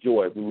about your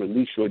joy. We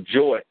release your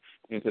joy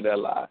into their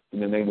lives in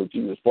the name of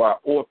Jesus. For our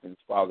orphans,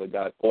 Father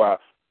God, for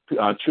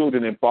our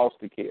children in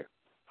foster care.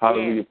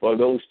 Hallelujah. For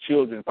those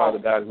children, Father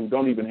God, who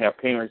don't even have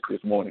parents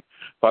this morning.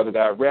 Father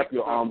God, wrap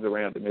your arms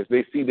around them as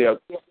they see their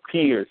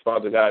peers,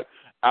 Father God,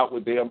 out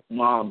with their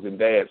moms and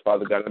dads,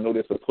 Father God. I know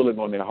there's a pulling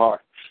on their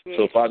heart.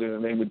 So, Father,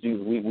 in the name of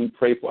Jesus, we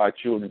pray for our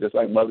children, just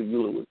like Mother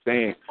Eula was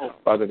saying.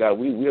 Father God,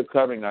 we are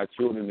covering our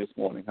children this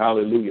morning.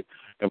 Hallelujah.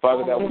 And,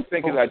 Father God, we're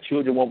thinking our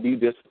children won't be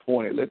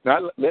disappointed.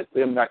 Let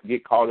them not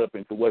get caught up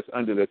into what's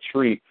under the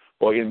tree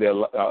or in their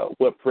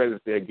what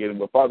presents they're getting.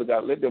 But, Father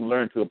God, let them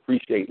learn to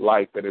appreciate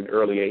life at an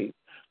early age.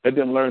 Let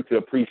them learn to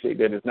appreciate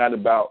that it's not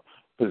about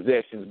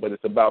possessions, but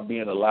it's about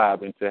being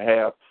alive and to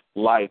have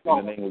life in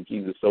the name of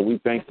Jesus. So we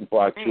thank you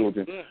for our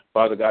children,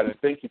 Father God, and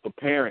thank you for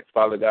parents,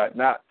 Father God,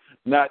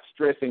 not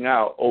stressing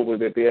out over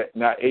that they're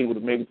not able to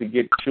maybe to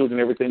get children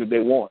everything that they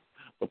want.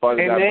 But,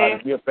 Father God, by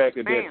the mere fact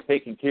that they're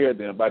taking care of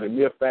them, by the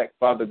mere fact,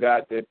 Father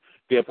God, that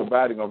they're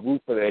providing a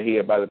roof for their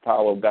head by the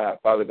power of God.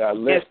 Father God,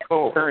 let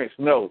parents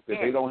know that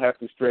they don't have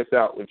to stress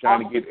out with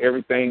trying to get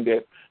everything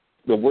that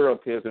the world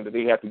tells them that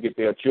they have to get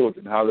their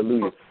children.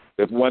 Hallelujah.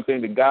 There's one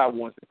thing that God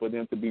wants for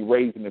them to be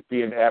raised in the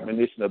fear and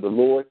admonition of the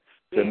Lord,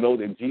 to know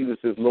that Jesus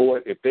is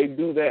Lord. If they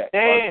do that,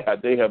 Father God,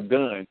 they have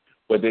done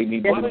what they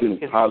need to do.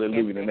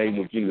 Hallelujah, in the name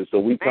of Jesus. So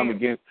we come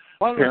against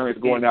parents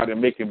going out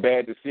and making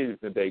bad decisions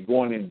today,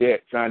 going in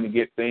debt, trying to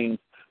get things,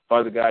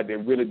 Father God, that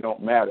really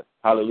don't matter.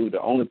 Hallelujah.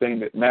 The only thing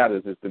that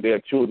matters is that their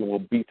children will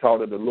be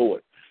taught of the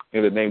Lord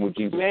in the name of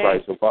Jesus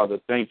Christ. So, Father,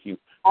 thank you.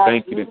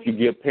 Thank you that you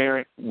give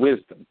parents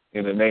wisdom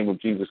in the name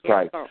of Jesus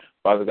Christ.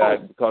 Father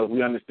God, because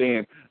we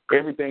understand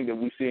everything that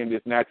we see in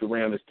this natural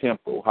realm is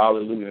temporal.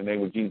 Hallelujah, in the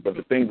name of Jesus. But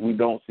the things we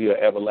don't see are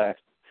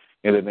everlasting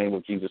in the name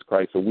of Jesus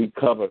Christ. So we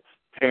cover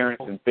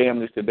parents and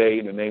families today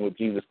in the name of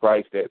Jesus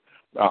Christ. That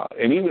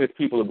and even if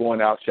people are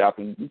going out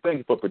shopping, we thank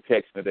you for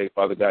protection today,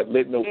 Father God.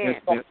 Let no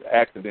incidents,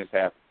 accidents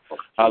happen.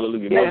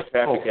 Hallelujah. No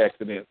traffic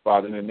accidents,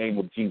 Father, in the name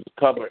of Jesus.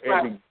 Cover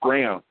every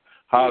ground.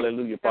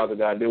 Hallelujah, Father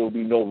God. There will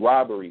be no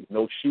robberies,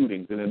 no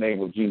shootings in the name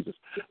of Jesus.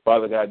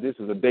 Father God, this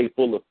is a day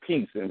full of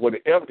peace. And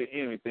whatever the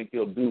enemy think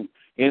he'll do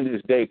in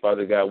this day,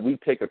 Father God, we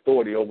take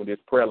authority over this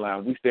prayer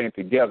line. We stand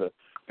together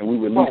and we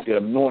release the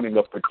anointing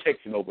of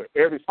protection over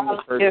every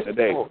single person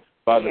today.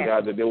 Father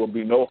God, that there will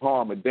be no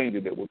harm or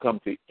danger that will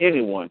come to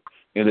anyone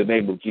in the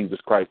name of Jesus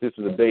Christ. This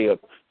is a day of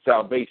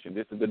salvation.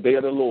 This is the day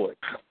of the Lord.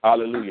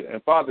 Hallelujah.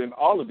 And, Father, in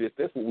all of this,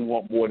 that's what we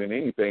want more than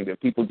anything, that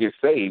people get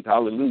saved.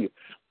 Hallelujah.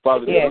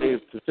 Father, this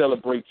is to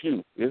celebrate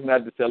you. It's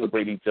not to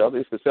celebrate each other.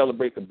 It's to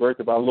celebrate the birth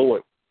of our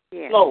Lord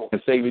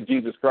and Savior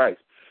Jesus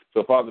Christ.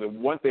 So, Father, the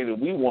one thing that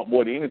we want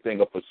more than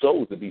anything are for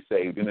souls to be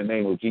saved in the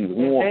name of Jesus.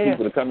 We want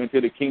people to come into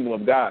the kingdom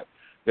of God.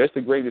 That's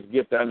the greatest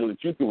gift I know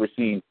that you can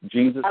receive,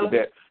 Jesus,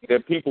 is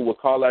that people will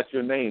call out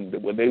your name,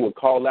 that when they will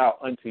call out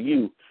unto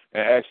you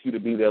and ask you to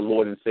be their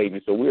Lord and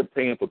Savior. So we're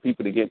praying for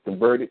people to get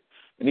converted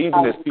And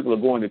even as people are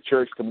going to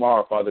church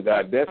tomorrow, Father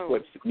God, that's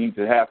what needs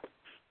to happen,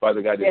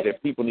 Father God, is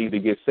that people need to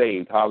get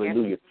saved.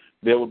 Hallelujah.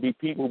 There will be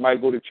people who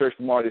might go to church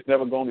tomorrow that's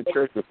never gone to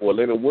church before.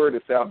 Let a word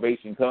of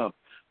salvation come,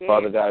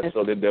 Father God,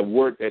 so that the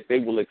word that they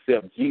will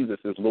accept Jesus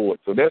as Lord.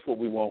 So that's what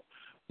we want.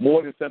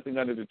 More than something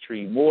under the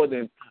tree, more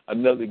than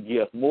another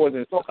gift, more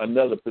than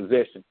another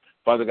possession.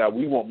 Father God,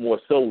 we want more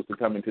souls to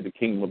come into the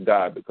kingdom of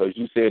God, because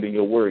you said in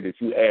your word that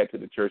you add to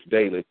the church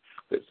daily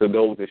so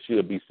those that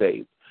should be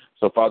saved.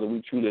 So, Father,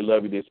 we truly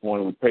love you this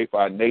morning. We pray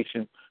for our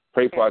nation,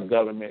 pray for our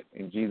government.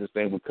 In Jesus'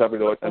 name, we cover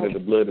it all under the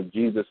blood of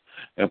Jesus.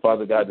 And,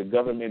 Father God, the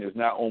government is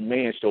not on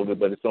man's shoulder,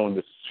 but it's on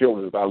the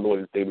shoulders of our Lord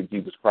and Savior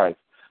Jesus Christ.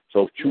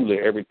 So truly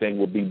everything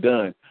will be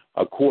done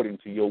according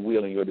to your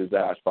will and your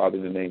desires, Father,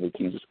 in the name of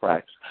Jesus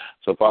Christ.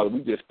 So, Father, we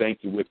just thank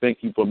you. We thank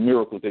you for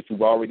miracles that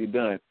you've already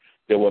done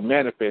that will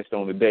manifest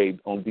on the day,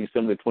 on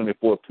December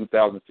 24th,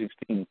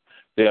 2016.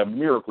 There are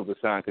miracles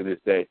assigned to this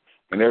day,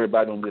 and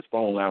everybody on this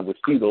phone line will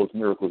see those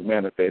miracles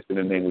manifest in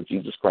the name of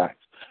Jesus Christ.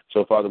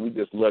 So, Father, we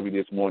just love you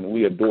this morning.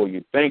 We adore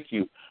you. Thank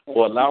you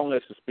for allowing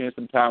us to spend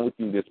some time with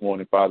you this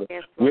morning, Father.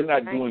 We're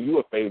not doing you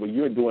a favor.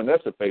 You're doing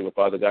us a favor,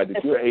 Father God,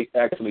 that you're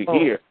actually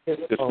here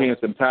to spend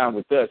some time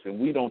with us, and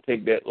we don't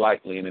take that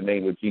lightly in the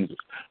name of Jesus.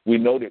 We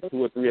know that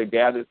 2 or 3 are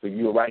gathered, so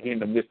you're right here in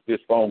the midst of this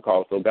phone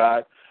call. So,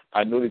 God,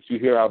 I know that you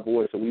hear our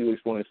voice, so we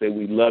just want to say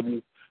we love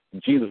you.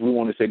 Jesus, we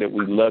want to say that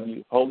we love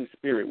you. Holy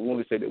Spirit, we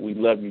want to say that we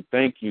love you.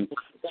 Thank you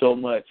so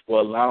much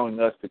for allowing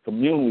us to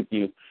commune with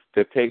you,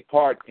 to take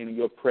part in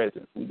your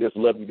presence. We just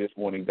love you this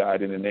morning,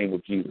 God, in the name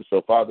of Jesus.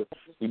 So, Father,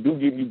 we do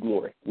give you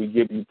glory. We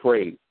give you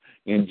praise.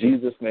 In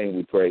Jesus' name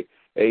we pray.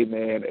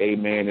 Amen,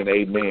 amen, and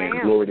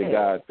amen. Glory to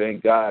God.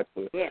 Thank God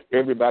for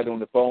everybody on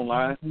the phone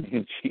line.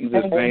 In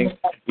Jesus' name,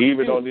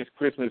 even on this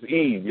Christmas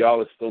Eve,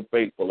 y'all are so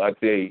faithful. I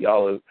tell you,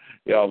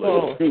 y'all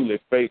are truly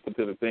faithful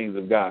to the things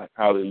of God.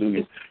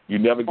 Hallelujah. You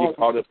never get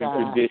caught up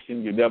in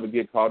tradition. You never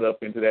get caught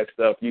up into that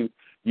stuff.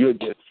 You're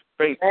just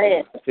faithful.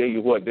 I tell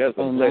you what, there's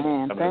a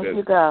blessing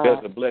coming.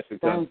 There's a blessing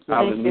coming.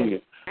 Hallelujah.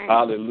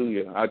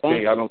 Hallelujah. I tell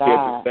you, I don't care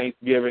if it's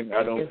Thanksgiving.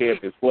 I don't care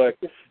if it's what.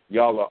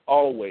 Y'all are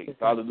always,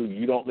 hallelujah,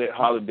 you don't let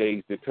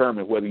holidays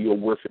determine whether you'll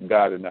worship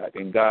God or not.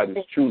 And God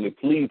is truly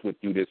pleased with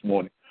you this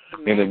morning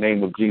in the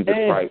name of Jesus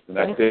Christ. And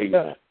I tell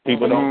you,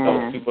 people don't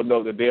know. People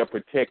know that they are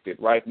protected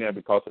right now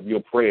because of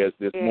your prayers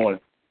this morning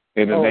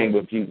in the name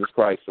of Jesus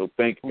Christ. So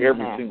thank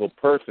every single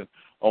person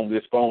on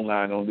this phone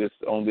line on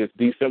this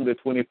December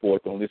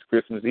 24th, on this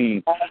Christmas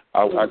Eve.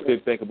 I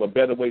couldn't think of a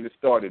better way to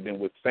start it than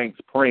with saints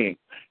praying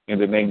in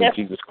the name of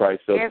Jesus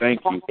Christ. So thank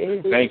you.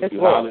 Thank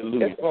you.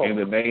 Hallelujah. In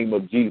the name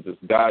of Jesus.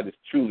 God is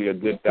truly a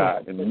good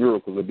God, and the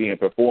miracles are being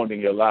performed in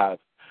your lives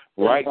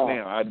right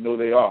now. I know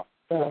they are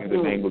in the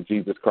name of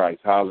Jesus Christ.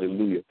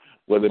 Hallelujah.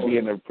 Whether it be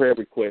in a prayer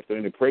request or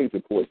in a praise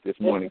report this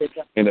morning,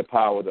 in the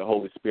power of the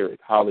Holy Spirit.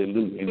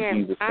 Hallelujah. In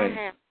Jesus'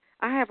 name.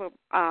 I have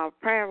a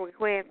prayer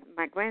request.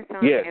 My grandson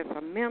has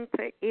a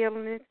mental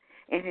illness,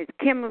 and his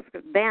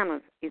chemical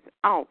balance is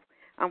off.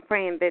 I'm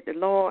praying that the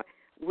Lord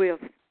will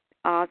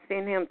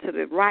send him to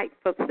the right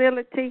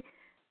facility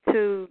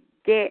to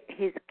get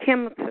his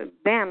chemical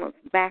balance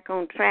back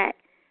on track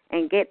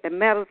and get the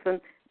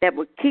medicine that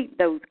will keep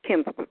those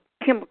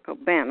chemical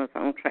balance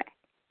on track.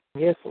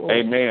 Yes, Lord.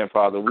 Amen,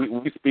 Father.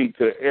 We speak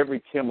to every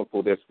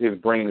chemical that his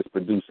brain is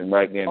producing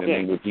right now in the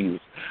name of Jesus,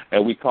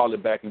 and we call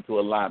it back into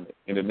alignment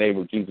in the name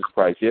of Jesus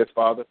Christ. Yes,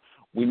 Father,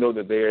 we know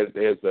that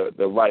there's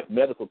the right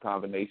medical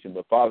combination,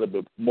 but, Father,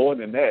 but more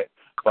than that,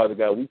 Father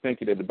God, we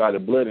thank you that by the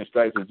blood and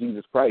stripes of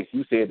Jesus Christ,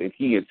 you said that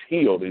he is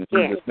healed in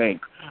Jesus' name.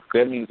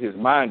 That means his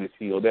mind is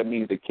healed. That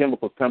means the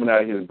chemicals coming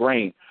out of his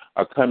brain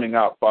are coming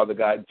out, Father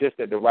God, just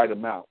at the right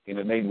amount in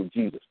the name of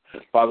Jesus.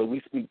 Father,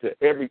 we speak to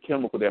every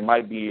chemical that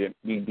might be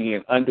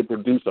being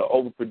underproduced or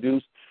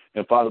overproduced,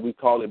 and, Father, we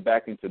call it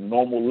back into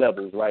normal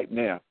levels right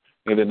now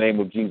in the name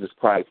of Jesus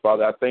Christ.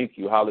 Father, I thank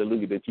you,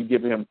 hallelujah, that you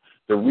give him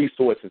the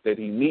resources that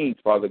he needs,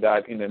 Father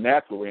God, in the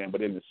natural realm,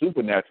 but in the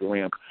supernatural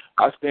realm,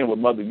 I stand with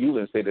Mother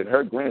Eula and say that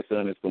her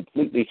grandson is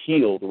completely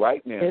healed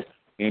right now.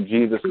 In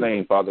Jesus'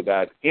 name, Father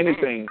God. Any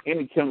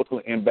chemical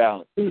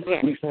imbalance,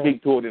 we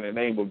speak to it in the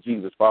name of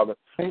Jesus, Father.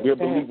 We're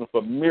believing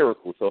for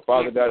miracles. So,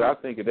 Father God, I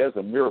think there's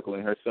a miracle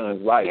in her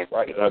son's life,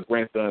 right? Her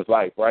grandson's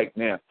life right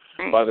now.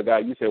 Father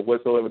God, you said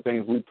whatsoever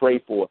things we pray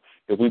for,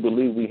 if we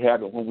believe we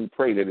have it when we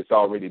pray, that it's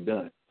already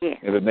done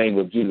in the name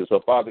of Jesus. So,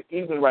 Father,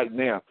 even right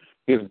now,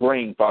 his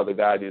brain, Father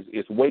God,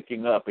 is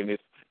waking up and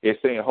it's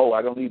saying, oh,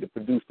 I don't need to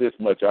produce this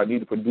much. I need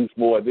to produce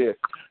more of this.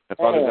 And,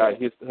 Father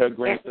God, her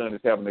grandson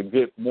is having a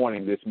good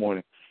morning this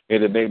morning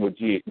in the name of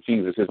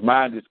Jesus. His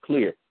mind is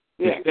clear.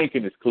 His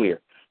thinking is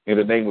clear in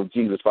the name of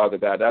Jesus, Father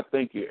God. I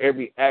thank you.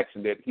 Every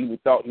action that he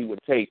thought he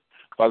would take,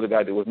 Father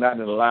God, that was not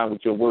in line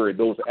with your word,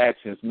 those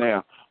actions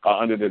now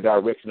are under the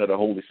direction of the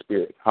Holy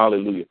Spirit.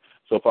 Hallelujah.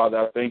 So, Father,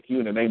 I thank you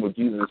in the name of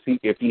Jesus.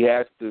 If he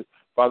has to,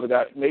 Father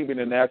God, maybe in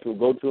the natural,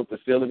 go to a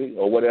facility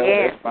or whatever,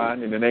 that's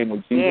fine in the name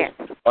of Jesus.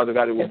 Father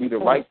God, it will be the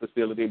right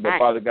facility, but,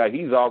 Father God,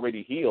 he's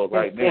already healed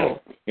right now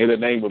in the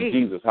name of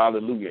Jesus.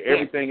 Hallelujah.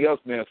 Everything else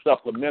now is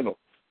supplemental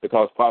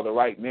because, Father,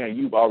 right now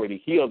you've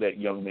already healed that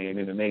young man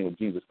in the name of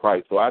Jesus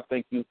Christ. So I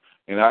thank you,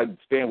 and I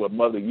stand with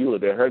Mother Eula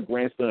that her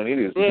grandson, it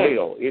is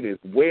well. It is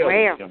well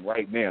with him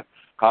right now.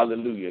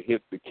 Hallelujah.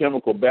 The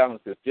chemical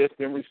balance has just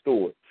been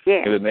restored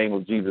in the name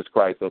of Jesus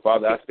Christ. So,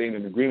 Father, I stand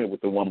in agreement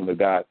with the woman of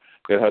God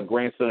that her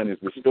grandson is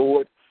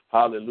restored.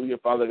 Hallelujah,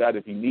 Father God.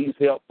 If he needs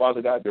help,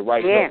 Father God, the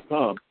right help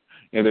comes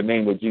in the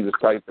name of Jesus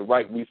Christ. The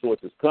right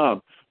resources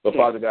come. But,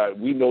 Father God,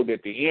 we know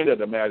that the end of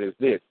the matter is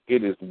this.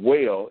 It is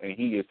well, and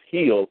he is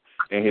healed,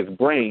 and his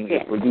brain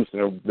is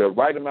producing the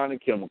right amount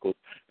of chemicals,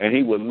 and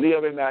he will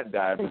live and not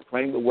die and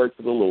proclaim the works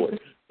of the Lord.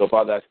 So,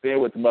 Father, I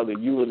stand with Mother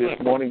Eula this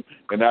morning,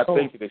 and I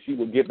thank you that she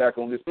will get back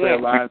on this prayer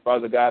line,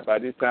 Father God, by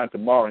this time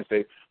tomorrow and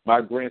say, my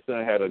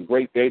grandson had a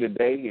great day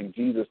today. In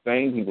Jesus'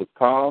 name, he was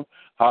calm.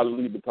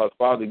 Hallelujah, because,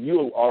 Father, you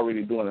are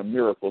already doing a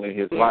miracle in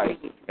his life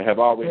and have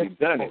already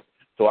done it.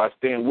 So I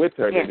stand with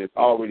her that it's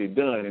already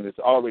done and it's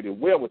already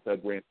well with her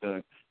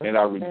grandson. And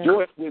I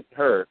rejoice with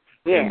her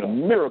in the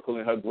miracle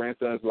in her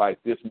grandson's life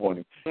this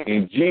morning.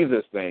 In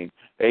Jesus' name,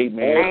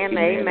 amen,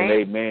 amen, and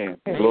amen.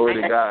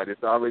 Glory to God.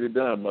 It's already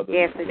done, Mother.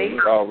 Yes, it is.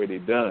 It's already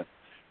done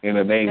in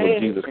the name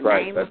of Jesus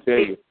Christ. I tell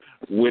you,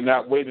 we're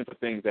not waiting for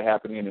things to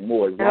happen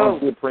anymore. As long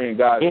as we're praying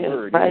God's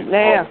word, right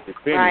now.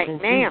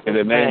 In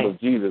the name of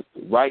Jesus.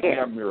 Right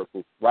now,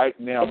 miracles. Right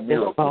now,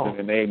 miracles in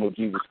the name of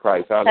Jesus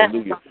Christ.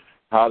 Hallelujah.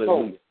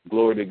 Hallelujah.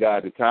 Glory to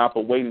God. The time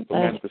for waiting for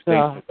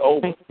manifestation is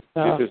over.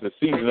 This is the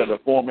season of the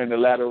form and the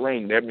latter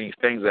rain. That means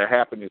things are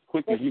happening as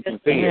quick as you can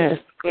see it.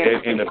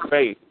 And in the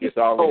faith, it's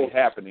already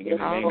happening in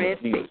the name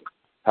of Jesus.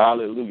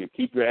 Hallelujah.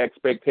 Keep your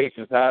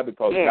expectations high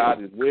because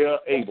God is well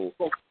able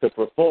to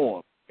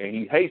perform, and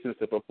he hastens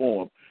to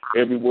perform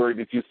every word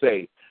that you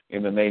say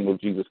in the name of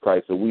Jesus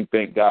Christ. So we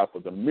thank God for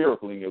the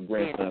miracle in your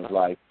grandson's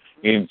life.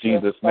 In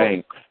Jesus'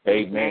 name,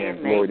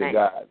 amen. Glory to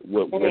God.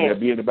 Will there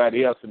be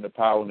anybody else in the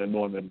power and the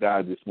anointing of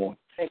God this morning?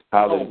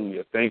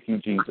 Hallelujah. Thank you,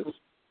 Jesus.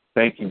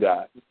 Thank you,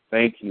 God.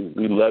 Thank you.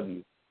 We love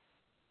you.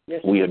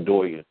 We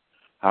adore you.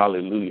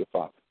 Hallelujah,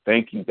 Father.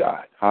 Thank you,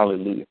 God.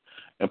 Hallelujah.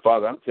 And,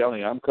 Father, I'm telling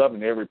you, I'm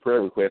covering every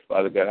prayer request,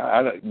 Father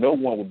God. No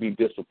one will be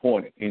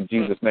disappointed in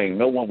Jesus' name.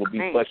 No one will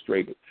be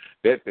frustrated.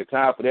 The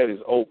time for that is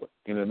over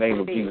in the name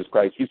of Jesus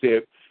Christ. You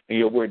said in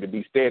your word to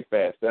be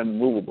steadfast,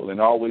 unmovable, and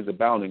always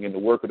abounding in the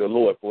work of the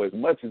Lord. For as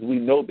much as we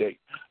know that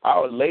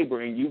our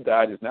labor in you,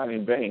 God, is not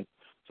in vain.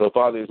 So,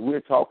 Father, as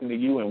we're talking to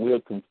you and we're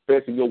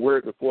confessing your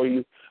word before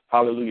you,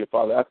 hallelujah,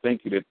 Father, I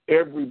thank you that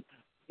every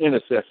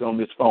intercessor on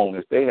this phone,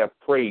 as they have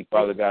prayed,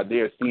 Father God,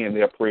 they're seeing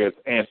their prayers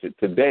answered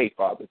today,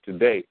 Father,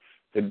 today.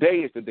 Today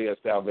is the day of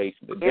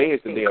salvation. Today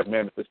is the day of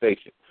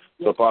manifestation.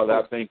 So, Father,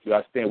 I thank you.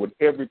 I stand with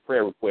every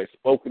prayer request,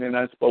 spoken and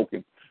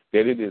unspoken,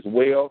 that it is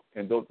well,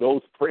 and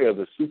those prayers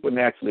are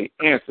supernaturally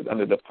answered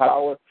under the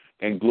power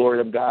and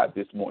glory of God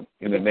this morning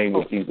in the name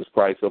of Jesus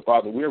Christ. So,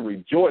 Father, we're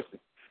rejoicing,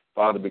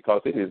 Father,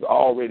 because it is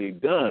already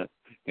done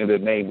in the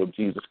name of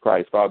Jesus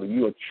Christ. Father,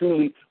 you are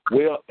truly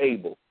well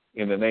able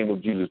in the name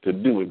of Jesus to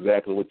do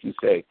exactly what you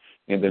say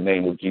in the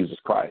name of Jesus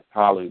Christ.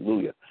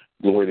 Hallelujah.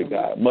 Glory to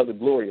God. Mother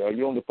Gloria, are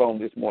you on the phone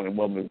this morning,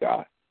 woman of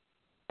God?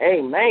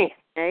 Amen.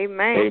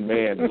 Amen.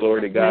 Amen.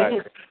 Glory to God.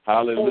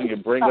 Hallelujah.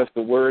 Bring us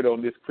the word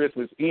on this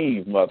Christmas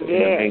Eve, Mother, in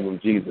the name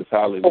of Jesus.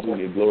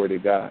 Hallelujah. Glory to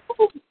God.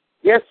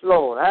 Yes,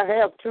 Lord. I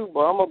have two,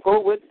 but I'm going to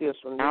go with this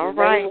one. All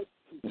right.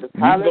 You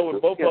can go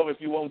with both of them if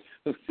you want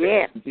to.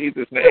 Yes. In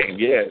Jesus' name,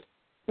 yes.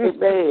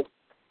 Amen.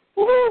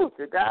 Woo,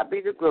 to God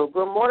be the glory.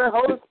 Good morning,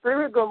 Holy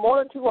Spirit. Good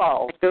morning to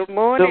all. Good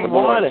morning. Good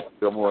morning.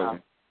 Good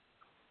morning.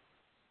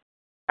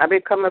 I've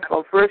been coming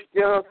from 1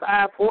 John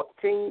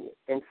 5:14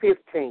 and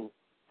 15.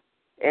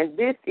 And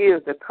this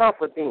is the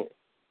confidence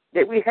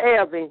that we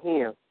have in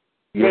him.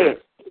 Yes.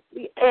 That if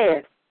we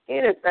ask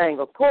anything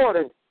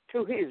according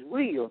to his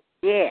will,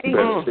 Yes. he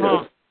will do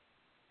it.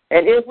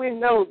 And if we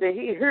know that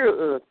he hears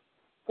us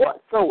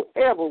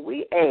whatsoever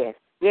we ask,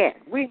 Yes.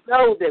 we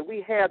know that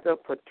we have the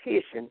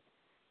petition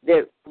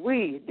that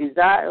we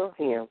desire of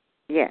him.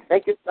 Yes.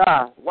 Thank you,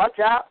 God. Watch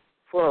out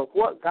for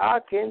what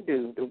God can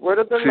do. The word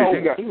of the Lord.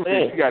 You got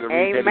to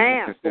read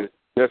Amen. that again.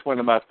 That's one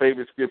of my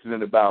favorite scriptures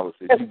in the Bible.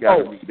 Says you got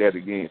to read that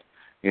again.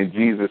 In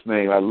Jesus'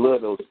 name. I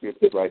love those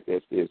scriptures right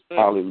there. Says,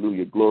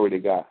 hallelujah. Glory to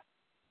God.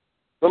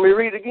 Let me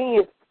read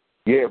again.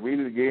 Yeah, read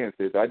it again,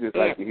 sis. I just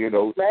like to hear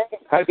those.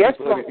 I just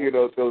like to hear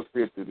those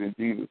scriptures in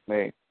Jesus'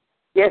 name.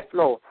 Yes,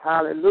 Lord.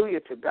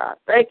 Hallelujah to God.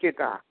 Thank you,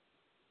 God.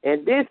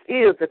 And this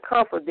is the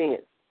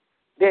confidence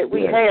that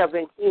we have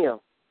in him,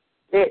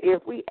 that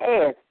if we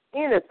ask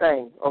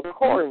anything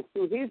according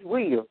to his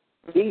will,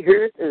 he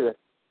hears us.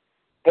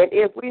 And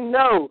if we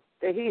know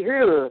that he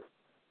hears us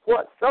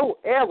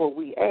whatsoever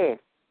we ask,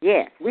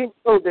 we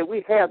know that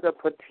we have the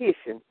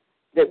petition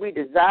that we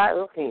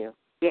desire of him.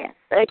 Yes.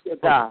 Thank you,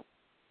 God.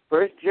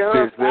 1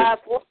 John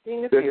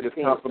 5:14 and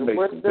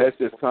 15. That's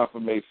just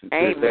confirmation.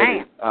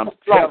 Amen. I'm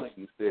telling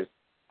you, sis.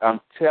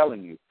 I'm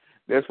telling you.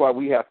 That's why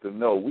we have to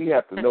know. We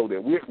have to know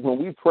that when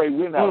we pray,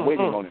 we're not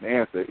waiting on an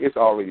answer. It's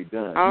already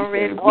done.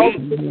 Already.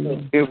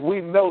 If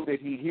we know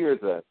that he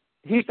hears us,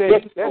 he said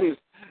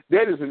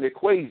that is an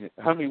equation.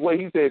 I mean, what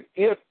he said,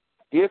 if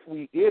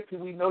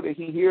we know that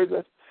he hears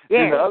us,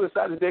 then the other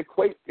side of that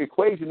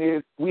equation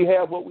is we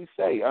have what we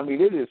say. I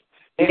mean, it is.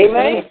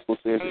 Amen. It is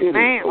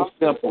so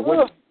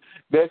simple.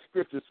 That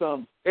scripture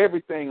sums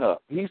everything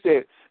up. He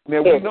said,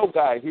 now we know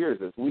God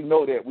hears us. We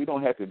know that. We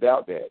don't have to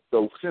doubt that.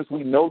 So since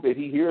we know that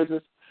he hears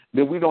us,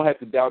 then we don't have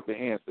to doubt the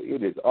answer.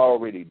 It is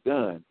already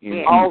done.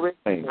 It's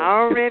already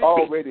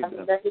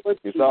done.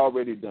 It's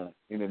already done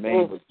in the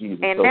name of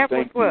Jesus. And so that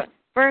was what?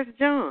 1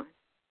 John.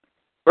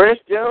 1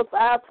 John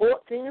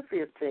 5:14 and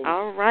 15.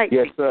 All right.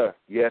 Yes, sir.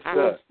 Yes,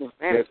 sir.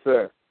 Yes,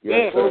 sir.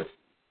 Yes, sir. Yes, sir.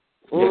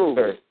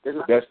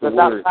 That's the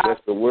word.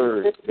 That's the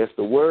word. That's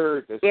the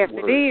word. That's yes, the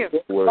word. it is.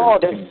 That's the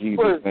word. In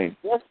Jesus' name.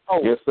 Yes,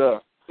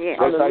 sir. Yes.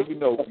 That's how you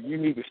know. You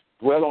need to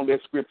dwell on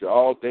that scripture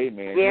all day,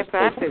 man. Yes,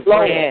 I do.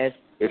 Yes.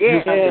 If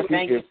you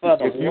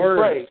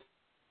pray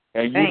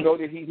and you know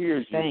that he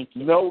hears you,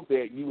 know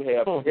that you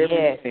have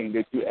everything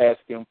that you ask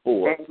him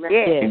for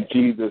in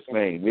Jesus'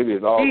 name. It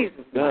is all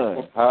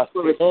done.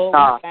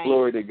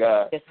 Glory to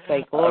God. Just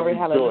say glory,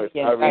 hallelujah.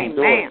 I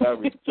rejoice. I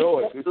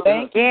rejoice.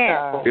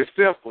 It's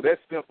simple.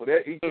 That's simple.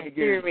 It can't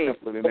get any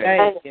simpler than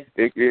that.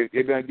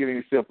 It doesn't get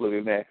any simpler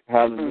than that.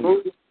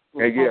 Hallelujah.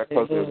 And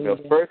because the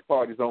first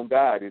part is on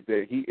God, is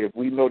that if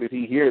we know that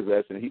he hears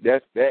us, and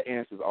that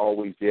answer is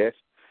always yes.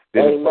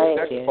 Then the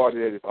second part of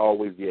that is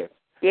always yes.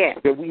 Yeah.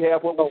 That we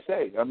have what we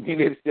say. I mean,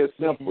 it's just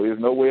simple.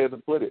 There's no way to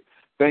put it.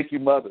 Thank you,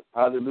 Mother.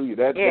 Hallelujah.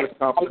 That's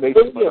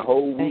confirmation for the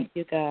whole week. Thank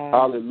you, God.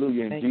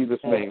 Hallelujah. In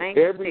Jesus' name.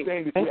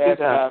 Everything that you ask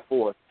God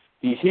for,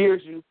 he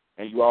hears you,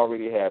 and you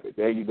already have it.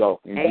 There you go.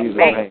 In Jesus'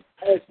 name.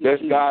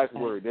 That's God's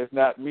word. That's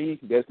not me.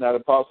 That's not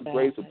Apostle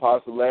Grace,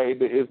 Apostle Larry.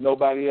 There is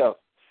nobody else.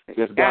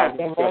 That's God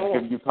himself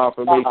giving you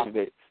confirmation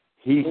that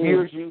he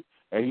hears you,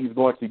 and he's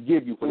going to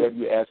give you whatever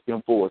you ask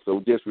him for. So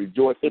just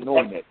rejoice in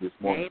knowing that this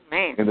morning.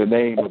 Amen. In the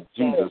name of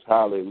Jesus.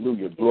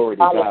 Hallelujah. Glory to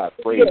God.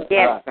 Praise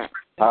God.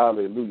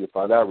 Hallelujah.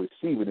 Father, I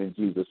receive it in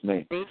Jesus'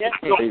 name.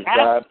 Praise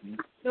God.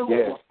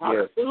 Yes.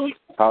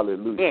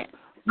 Hallelujah. Yes.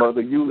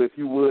 Mother Eula, if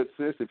you would,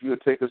 sis, if you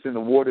would take us in the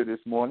water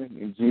this morning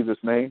in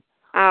Jesus' name.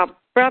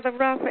 Brother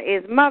Russell,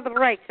 is Mother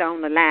Rachel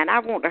on the line? I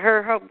want to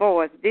hear her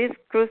voice this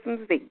Christmas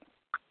Eve.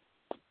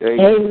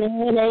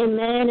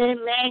 Amen.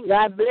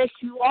 God bless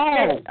you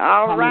all.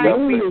 All right.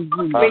 Will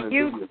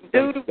you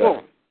do the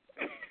voice?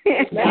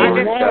 I just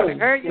want to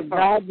hear your voice. To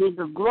God be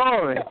the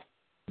glory.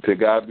 To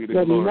God be the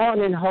glory. Good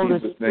morning, Holy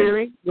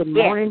Spirit. Good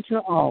morning to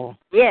all.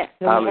 Yes.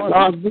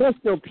 God bless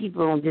your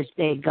people on this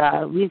day,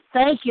 God. We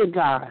thank you,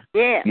 God.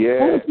 Yes.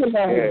 Thank you,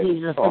 Lord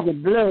Jesus, for the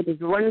blood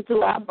that's running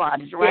through our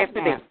bodies right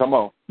now. Come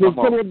on. We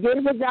couldn't have did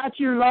it without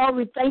you, Lord.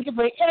 We thank you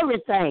for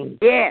everything.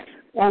 Yes.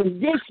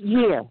 And this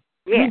year,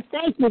 we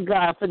thank you,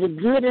 God, for the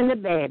good and the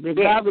bad. But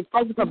God, we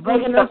thank you for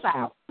bringing us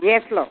out.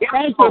 Yes, Lord.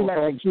 Thank you,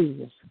 Lord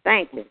Jesus.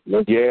 Thank you.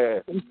 Let's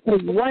take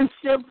one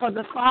sip for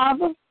the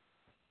Father.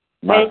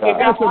 Thank you,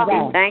 God.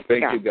 Thank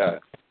you, God.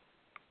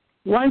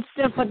 One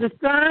sip for the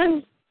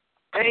Son.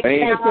 Thank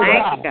you,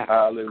 God.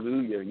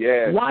 Hallelujah.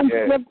 Yes. One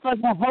sip for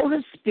the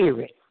Holy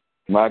Spirit.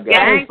 My God.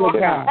 Thank you,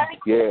 God.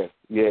 Yes.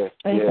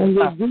 And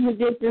we do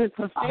this in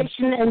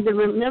perfection and the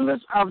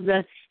remembrance of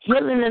the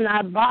healing in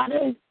our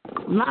body,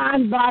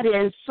 mind, body,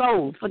 and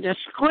soul for the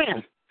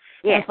strength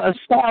and for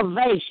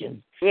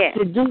salvation.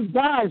 To do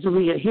God's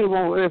will here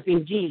on earth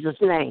in Jesus'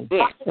 name.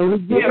 And we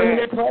give him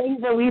the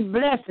praise and we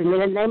bless him in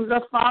the name of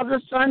the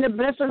Father, Son, and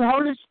blessed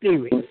Holy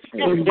Spirit.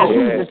 In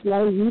Jesus'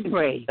 name we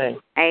pray.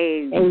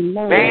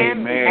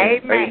 Amen.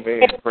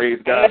 Praise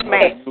God.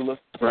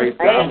 Praise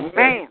God.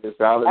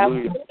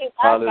 Hallelujah.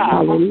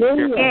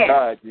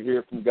 Hallelujah. You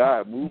hear from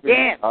God.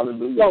 Moving.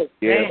 Hallelujah.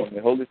 The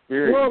Holy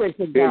Spirit. Glory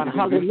to God.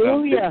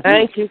 Hallelujah.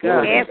 Thank you,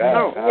 God. Yes,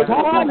 Lord.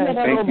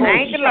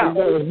 Thank you, Lord.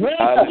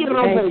 Thank you.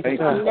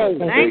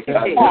 Thank you.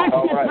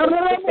 All right.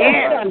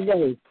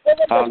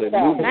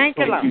 Hallelujah. Thank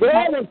you, Lord. Thank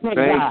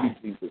you,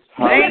 Jesus.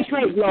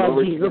 Penetrate,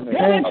 Lord Jesus.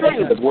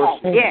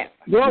 Penetrate. Yes.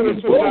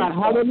 Glory to God.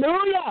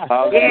 Hallelujah.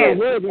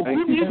 Hallelujah.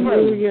 Thank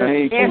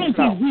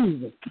you,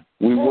 Jesus.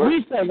 We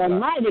serve a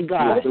mighty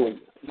God.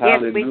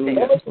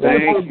 Hallelujah.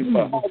 Thank you,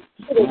 Father.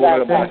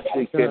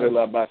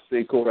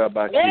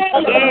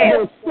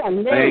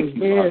 Thank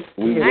you,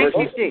 we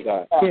worship you,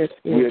 God.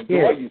 We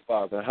adore you,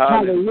 Father.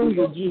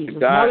 Hallelujah,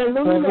 Jesus.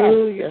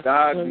 Hallelujah.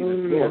 God be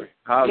the glory.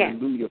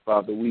 Hallelujah,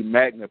 Father. We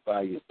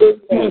magnify you.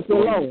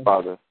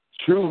 Father.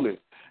 Truly,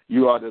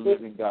 you are the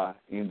living God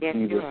in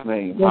Jesus'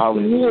 name.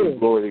 Hallelujah.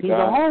 Glory to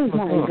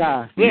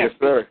God. Yes,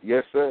 sir.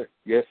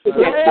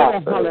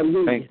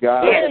 Hallelujah. Thank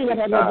God.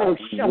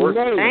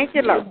 Thank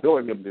you, Lord.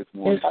 Adore him this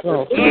morning.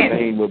 In the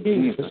name of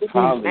Jesus.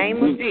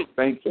 Hallelujah.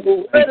 Thank you.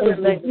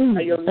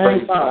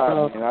 Praise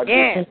God. And I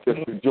just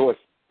rejoice.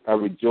 I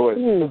rejoice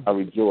this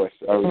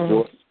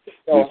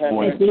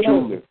morning.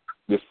 Truly,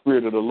 the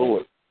Spirit of the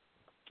Lord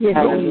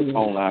on this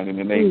phone line in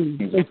the name of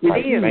Jesus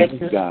Christ.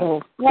 Thank you,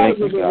 God. Thank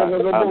you, God.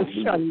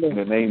 Hallelujah. In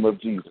the name of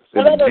Jesus.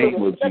 In the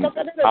name of Jesus.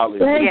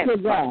 Hallelujah. Thank you,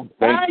 God.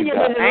 Thank you,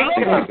 God. Thank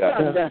you,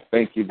 God.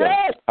 Thank you,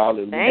 God.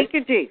 Hallelujah. Thank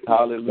you, Jesus.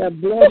 Hallelujah. The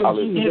blood of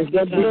Hallelujah. Jesus.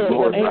 The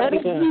blood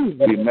of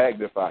Jesus. We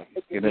magnify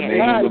you in the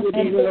name of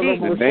Jesus. In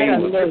the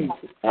name of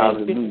Jesus.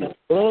 Hallelujah.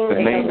 The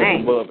name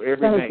is above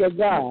every name. In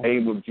the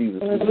name of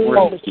Jesus. We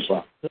worship you,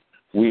 Father.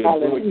 We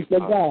adore you,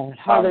 Father.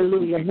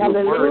 Hallelujah.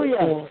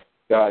 Hallelujah.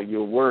 God,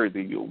 you're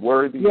worthy. You're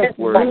worthy. You're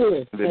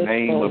worthy. In the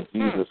name of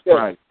Jesus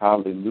Christ.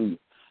 Hallelujah.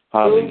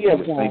 Hallelujah.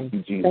 Thank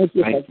you, Jesus.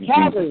 Thank you,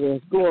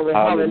 Jesus. Glory.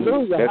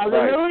 Hallelujah. That's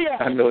Hallelujah.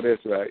 right. I know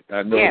that's right.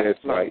 I know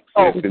that's right.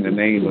 Yes, in the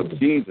name of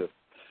Jesus.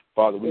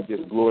 Father, we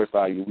just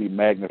glorify you. We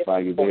magnify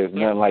you. There is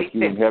none like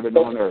you in heaven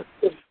and on earth.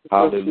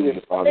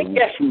 Hallelujah, Father. We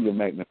truly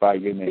magnify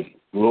your name.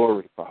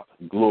 Glory, Father.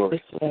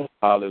 Glory.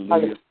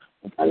 Hallelujah.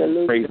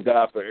 Hallelujah. Praise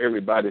God for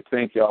everybody.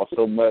 Thank y'all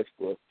so much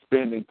for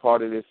spending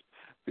part of this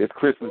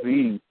Christmas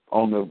Eve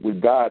with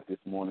God this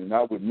morning.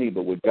 Not with me,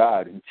 but with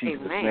God in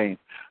Jesus' name.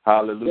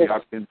 Hallelujah. I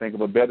couldn't think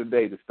of a better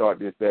day to start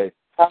this day.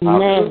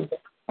 Hallelujah.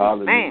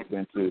 Hallelujah.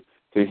 Than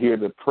to hear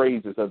the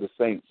praises of the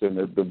saints and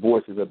the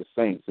voices of the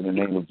saints in the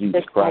name of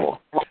Jesus Christ.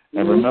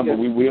 And remember,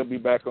 we will be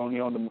back on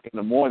here in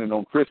the morning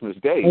on Christmas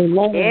Day.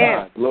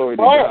 Glory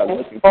to God.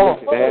 Looking forward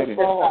to that.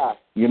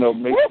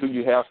 And, make sure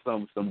you have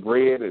some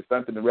bread or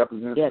something to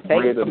represent the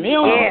bread of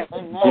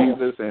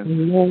Jesus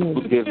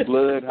and his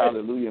blood.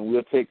 Hallelujah. And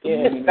we'll take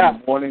communion in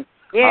the morning.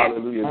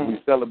 Hallelujah. As we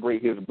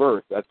celebrate his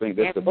birth. I think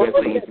that's the best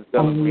way we can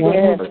celebrate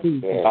his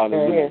birth.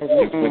 Hallelujah.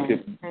 With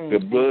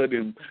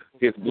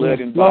his blood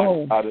and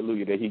body.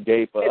 Hallelujah. That he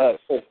gave for us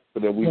so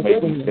that we may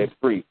be set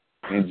free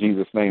in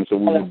Jesus' name. So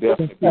we will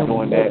definitely be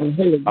doing that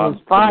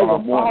tomorrow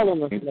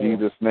morning in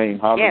Jesus' name.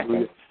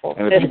 Hallelujah.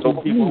 And if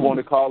people want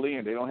to call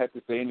in, they don't have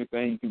to say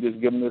anything. You can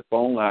just give them this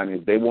phone line.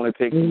 If they want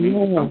to take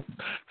communion,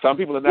 some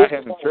people are not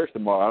having church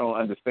tomorrow. I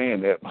don't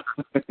understand that.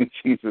 In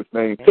Jesus'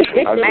 name,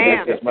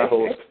 that's my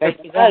whole. I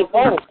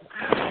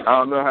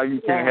don't know how you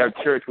can't have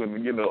church with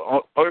me.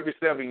 Every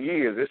 7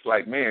 years, it's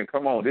like, man,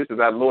 come on, this is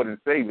our Lord and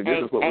Savior.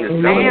 This is what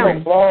we're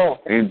celebrating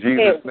in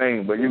Jesus'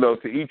 name. But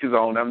to each his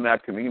own. I'm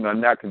not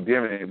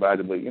condemning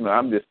anybody, but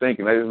I'm just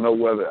thinking. I just know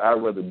whether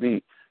I'd rather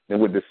be than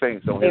with the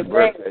saints on his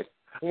birthday.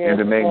 In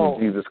the name of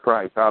Jesus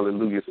Christ,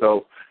 hallelujah.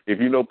 So, if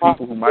you know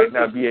people who might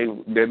not be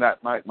able,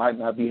 might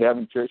not be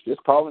having church,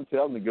 just call and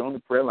tell them to get on the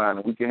prayer line,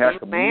 and we can have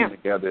communion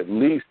together. At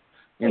least,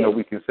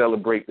 we can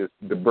celebrate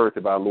the birth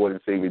of our Lord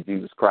and Savior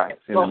Jesus Christ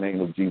in the name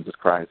of Jesus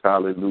Christ,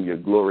 hallelujah.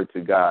 Glory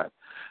to God.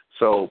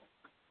 So,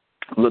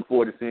 look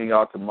forward to seeing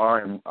y'all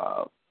tomorrow. And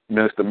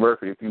Minister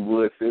Murphy, if you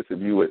would, sis, if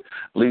you would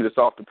lead us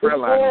off the prayer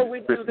line. Before we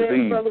do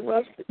that, Brother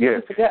Russ, we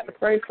forgot to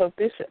pray for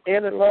Bishop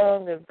Eddie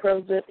Long and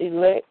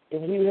President-elect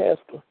and Hugh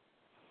Hester.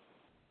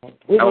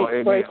 We need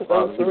to pray for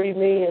those 3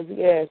 men,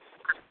 yes.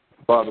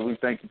 Father, we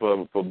thank you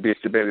for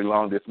Bishop Eddie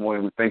Long this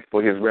morning. We thank you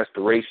for his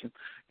restoration.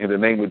 In the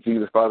name of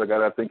Jesus, Father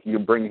God, I thank you're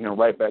bringing him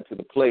right back to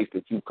the place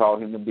that you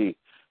called him to be.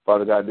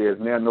 Father God, there is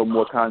now no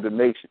more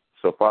condemnation.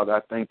 So, Father,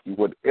 I thank you.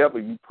 Whatever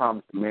you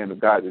promised the man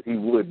of God that he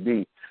would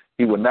be,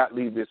 he would not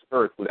leave this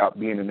earth without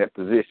being in that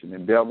position.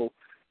 And, devil,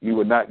 you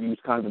would not use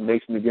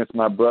condemnation against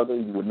my brother.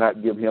 You would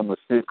not give him a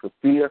sense of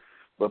fear.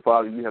 But,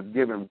 Father, you have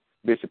given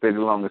Bishop Eddie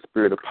Long the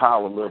spirit of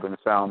power, love, and a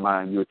sound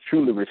mind. You're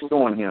truly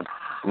restoring him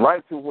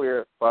right to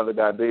where, Father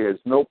God, there is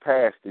no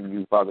past in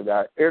you, Father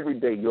God. Every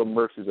day your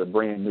mercies are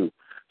brand new.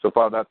 So,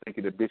 Father, I thank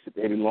you that Bishop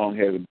Eddie Long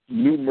has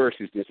new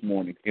mercies this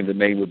morning in the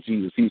name of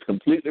Jesus. He's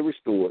completely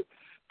restored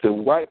to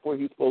right where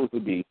he's supposed to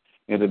be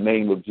in the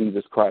name of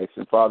Jesus Christ.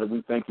 And, Father,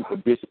 we thank you for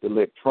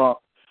Bishop-elect Trump,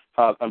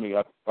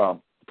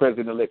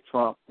 President-elect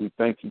Trump. We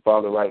thank you,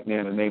 Father, right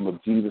now in the name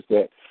of Jesus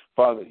that,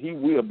 Father, he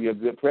will be a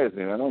good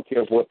president. I don't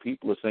care what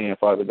people are saying,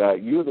 Father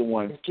God. You're the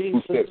one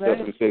who steps up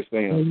and says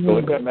things. So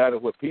it doesn't matter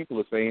what people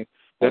are saying. It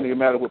doesn't even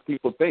matter what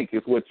people think.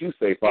 It's what you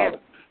say, Father.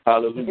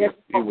 Hallelujah.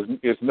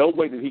 It's no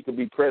way that he could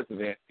be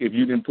president if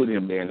you didn't put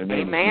him there in the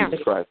name of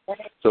Jesus Christ.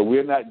 So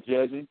we're not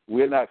judging.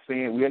 We're not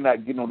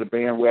getting on the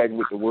bandwagon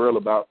with the world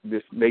about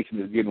this nation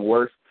is getting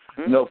worse.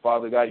 No,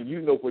 Father God, you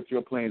know what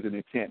your plans and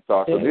intents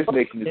are. So this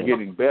nation is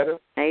getting better.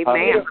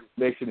 This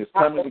nation is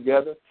coming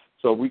together.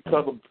 So we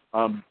cover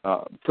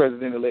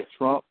President-elect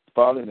Trump,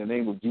 Father, in the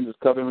name of Jesus.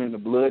 Cover him in the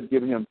blood.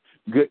 Give him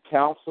good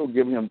counsel.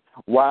 Give him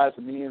wise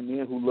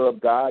men who love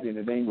God in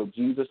the name of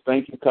Jesus.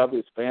 Thank you. Cover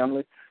his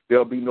family.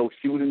 There'll be no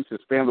shootings. His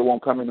family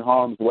won't come in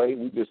harm's way.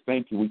 We just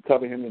thank you. We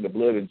cover him in the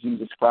blood of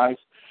Jesus Christ.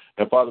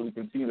 And, Father, we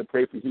continue to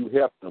pray for Hugh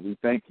Hefner. We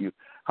thank you.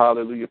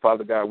 Hallelujah,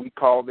 Father God. We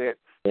call that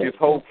this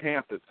whole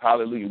campus,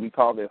 hallelujah, we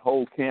call that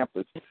whole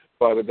campus,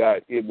 Father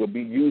God, it will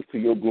be used to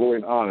your glory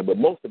and honor. But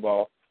most of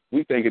all,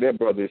 we think that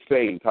brother is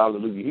saved.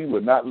 Hallelujah. He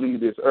will not leave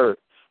this earth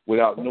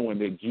without knowing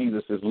that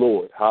Jesus is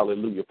Lord.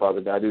 Hallelujah,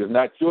 Father God. It is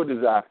not your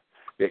desire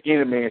that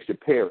any man should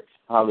perish.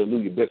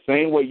 Hallelujah. The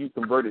same way you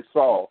converted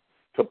Saul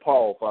to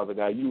Paul, Father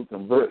God, you will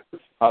convert,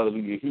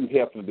 hallelujah, Hugh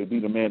Hefner to be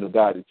the man of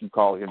God that you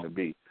call him to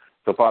be.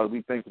 So, Father,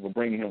 we thank you for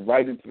bringing him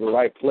right into the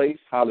right place.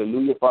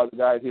 Hallelujah, Father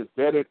God. His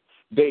better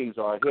days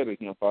are ahead of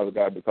him, Father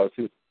God, because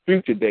his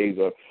future days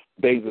or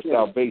days of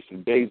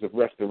salvation, days of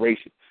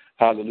restoration.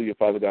 Hallelujah,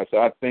 Father God. So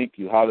I thank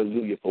you,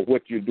 hallelujah, for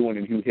what you're doing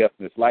in Hugh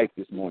Hefner's life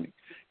this morning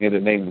in the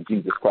name of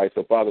Jesus Christ.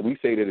 So, Father, we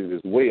say that it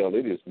is well.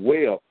 It is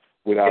well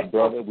with our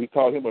brother. We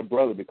call him a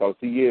brother because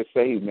he is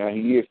saved now.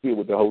 He is filled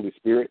with the Holy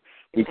Spirit.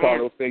 We call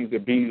those things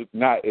that be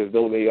not as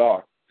though they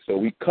are. So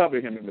we cover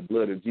him in the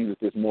blood of Jesus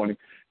this morning.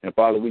 And,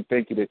 Father, we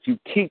thank you that you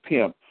keep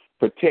him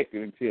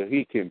protected until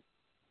he can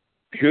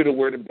hear the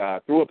word of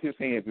God, throw up his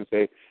hands and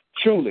say,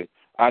 truly,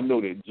 I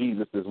know that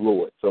Jesus is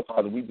Lord. So,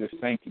 Father, we just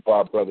thank you for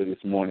our brother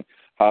this morning.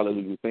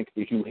 Hallelujah. We thank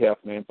you for Hugh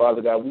Hefner. And,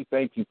 Father God, we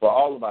thank you for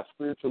all of our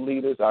spiritual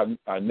leaders,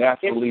 our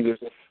natural leaders.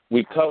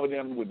 We cover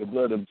them with the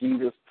blood of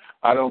Jesus.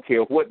 I don't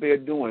care what they're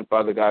doing,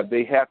 Father God.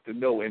 They have to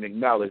know and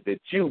acknowledge that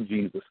you,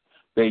 Jesus,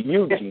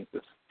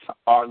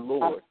 are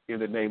Lord in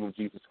the name of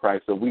Jesus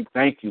Christ. So we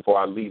thank you for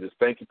our leaders.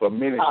 Thank you for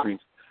ministries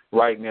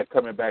right now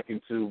coming back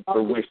into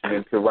fruition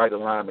and to right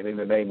alignment in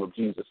the name of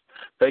Jesus.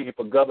 Thank you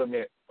for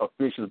government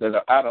officials that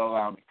are out of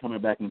alignment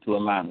coming back into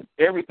alignment.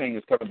 Everything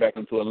is coming back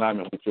into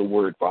alignment with your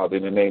word, Father,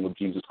 in the name of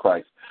Jesus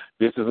Christ.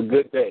 This is a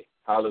good day.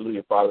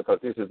 Hallelujah, Father, because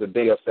this is the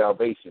day of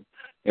salvation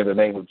in the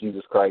name of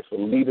Jesus Christ. For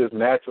leaders,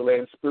 natural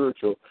and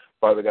spiritual,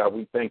 Father God,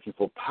 we thank you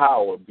for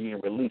power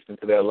being released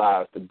into their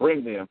lives to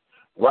bring them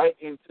right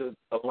into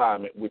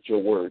alignment with your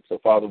word. So,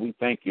 Father, we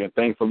thank you, and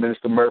thank you for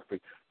Minister Murphy,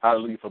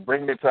 hallelujah, for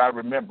bringing it to our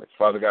remembrance.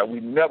 Father God, we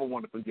never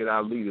want to forget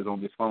our leaders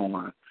on this phone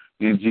line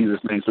in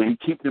Jesus' name. So you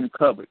keep them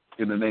covered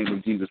in the name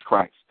of Jesus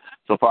Christ.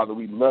 So, Father,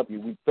 we love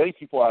you. We thank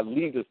you for our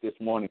leaders this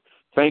morning.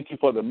 Thank you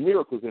for the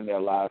miracles in their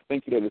lives.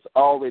 Thank you that it's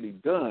already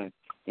done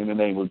in the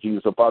name of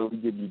Jesus. So, Father, we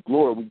give you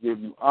glory. We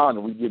give you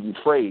honor. We give you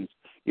praise.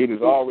 It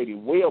is already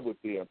well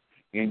with them.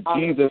 In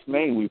Jesus'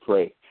 name we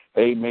pray.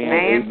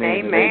 Amen.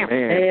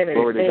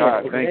 Glory to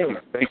God. Thank you.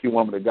 Thank you,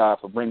 woman of God,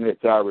 for bringing it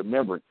to our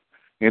remembrance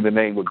in the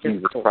name of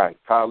Jesus Christ.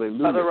 Hallelujah.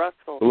 Brother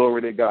Russell.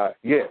 Glory to God.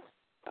 Yes.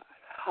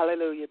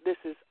 Hallelujah. This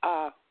is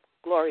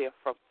Gloria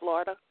from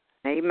Florida.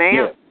 Amen.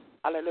 Yes.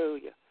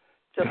 Hallelujah.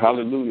 Just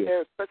hallelujah.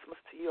 Merry Christmas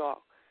to you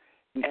all.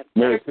 And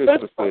Merry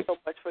Christmas. Thank you so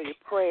much for your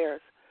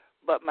prayers.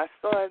 But my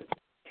son,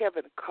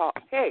 Kevin, called.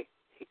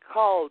 He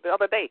called the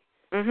other day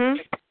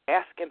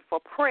asking for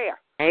prayer.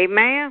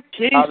 Amen.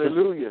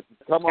 Hallelujah.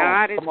 Come on.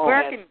 God is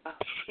working. And,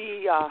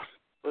 he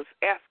was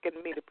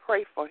asking me to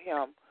pray for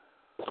him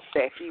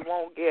that he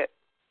won't get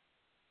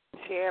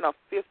 10 or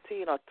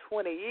 15 or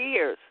 20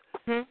 years.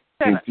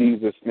 In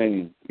Jesus'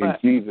 name. In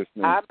Jesus'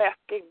 name. I'm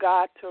asking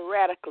God to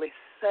radically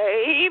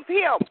save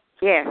him.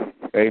 Yes.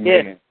 Amen.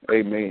 Yes.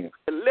 Amen.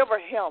 Deliver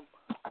him.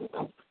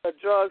 The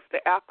drugs,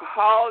 the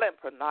alcohol, and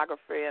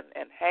pornography,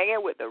 and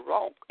hanging with the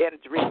wrong, and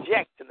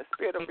rejection, the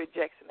spirit of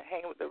rejection, and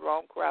hanging with the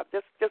wrong crowd.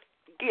 Just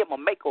give him a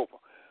makeover.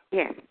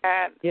 Yes.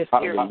 And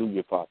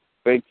hallelujah, Father.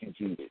 Thank you,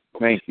 Jesus.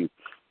 Thank you.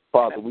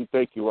 Father, we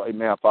thank you right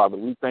now, Father.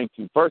 We thank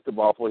you, first of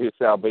all, for his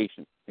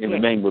salvation in the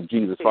name of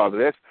Jesus,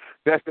 Father.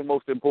 That's the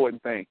most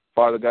important thing.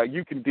 Father God,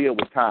 you can deal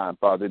with time,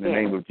 Father, in the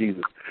name of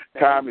Jesus.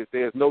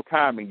 There's no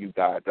time in you,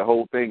 God. The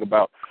whole thing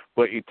about,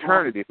 but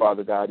eternity,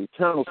 Father God,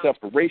 eternal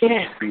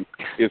separation from you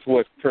is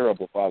what's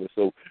terrible, Father.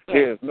 So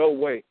there's no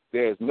way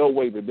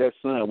that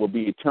son will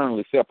be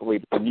eternally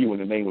separated from you in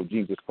the name of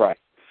Jesus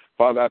Christ.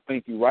 Father, I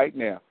thank you right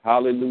now.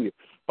 Hallelujah.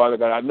 Father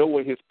God, I know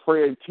what his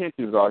prayer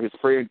intentions are. His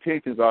prayer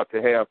intentions are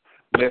to have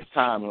less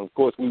time. And, of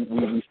course, we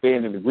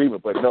stand in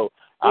agreement. But, no,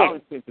 our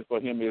intention for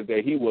him is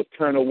that he will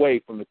turn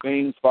away from the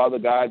things, Father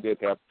God,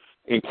 that have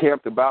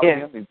encamped about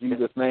him in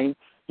Jesus' name.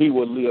 He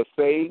will live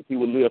saved. He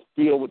will live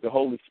filled with the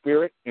Holy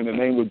Spirit in the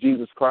name of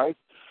Jesus Christ.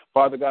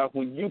 Father God,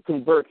 when you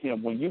convert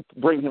him, when you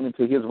bring him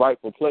into his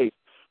rightful place,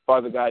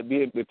 Father God,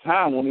 the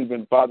time won't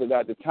even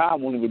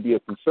be a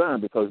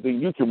concern, because then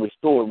you can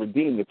restore and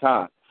redeem the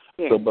time.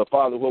 So, but,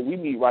 Father, what we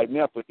need right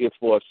now is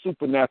for a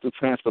supernatural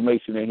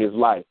transformation in his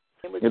life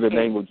in the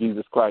name of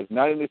Jesus Christ.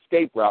 Not an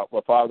escape route,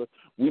 but, Father,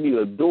 we need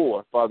a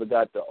door, Father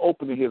God, to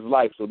open in his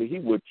life so that he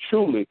would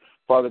truly,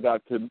 Father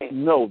God, to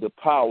know the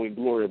power and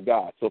glory of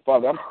God. So,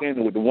 Father, I'm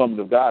standing with the woman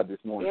of God this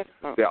morning,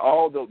 that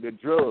all the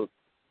drugs,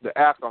 the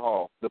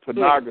alcohol, the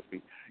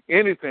pornography,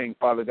 anything,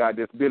 Father God,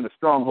 that's been a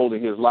stronghold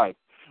in his life,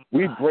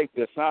 we break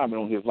the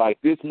assignment on his life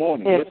this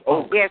morning. It's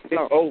over. It's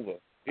over.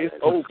 It's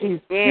over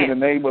in the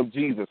name of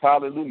Jesus.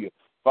 Hallelujah.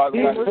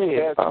 Father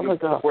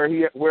God,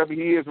 wherever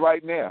he is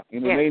right now,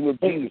 in the name of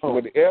Jesus,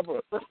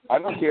 whatever. I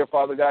don't care,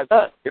 Father God.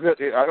 I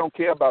don't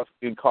care about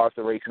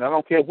incarceration. I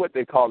don't care what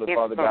they call it,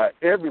 Father God.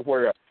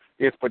 Everywhere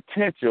is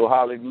potential,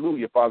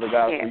 hallelujah, Father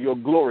God, for your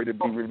glory to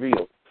be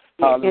revealed.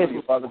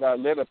 Hallelujah, Father God.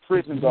 Let a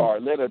prison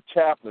guard, let a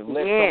chaplain,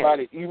 let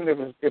somebody, even if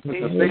it's a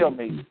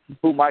cellmate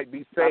who might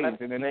be saved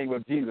in the name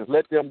of Jesus,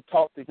 let them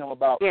talk to him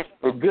about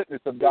the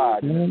goodness of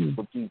God in the name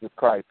of Jesus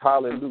Christ.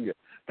 Hallelujah.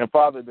 And,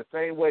 Father, the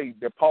same way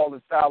that Paul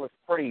and Silas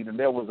prayed and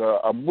there was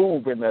a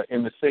move in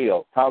the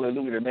cell,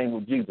 hallelujah, in the name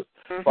of Jesus.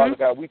 Father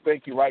God, we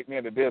thank you right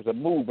now that there's a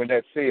move in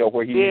that cell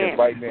where he is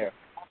right now.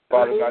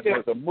 Father God,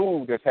 there's a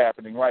move that's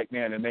happening right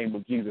now in the name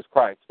of Jesus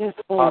Christ.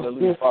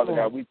 Hallelujah, Father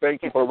God. We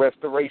thank you for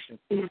restoration.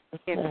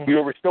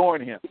 You're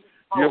restoring him.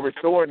 You're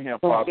restoring him,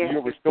 Father.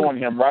 You're restoring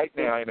him right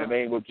now in the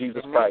name of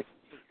Jesus Christ.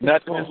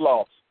 Nothing is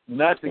lost.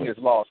 Nothing is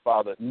lost,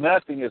 Father.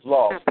 Nothing is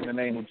lost in the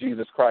name of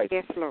Jesus Christ.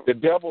 Yes, Lord. The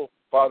devil,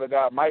 Father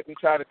God, might be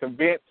trying to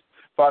convince,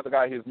 Father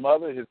God, his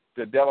mother.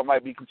 The devil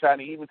might be trying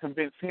to even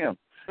convince him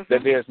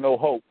that there's no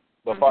hope.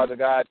 But, Father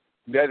God,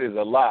 that is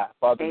a lie,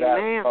 Father God.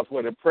 Because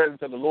where the presence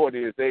of the Lord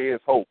is, there is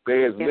hope.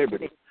 There is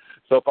liberty.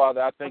 So,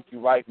 Father, I thank you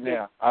right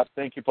now. I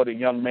thank you for the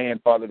young man,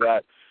 Father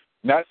God.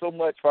 Not so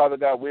much, Father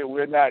God,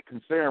 we're not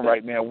concerned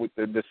right now with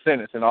the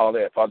sentence and all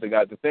that, Father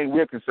God. The thing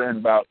we're concerned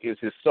about is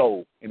his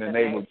soul in the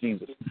name of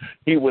Jesus.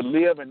 He would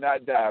live and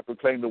not die,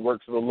 proclaim the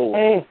works of the Lord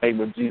in the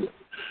name of Jesus.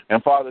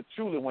 And, Father,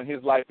 truly, when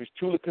his life is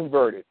truly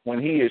converted, when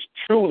he is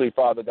truly,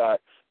 Father God,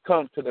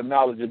 comes to the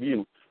knowledge of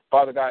you,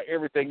 Father God,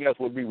 everything else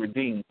will be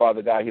redeemed,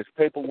 Father God. His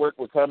paperwork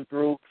will come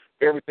through.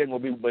 Everything will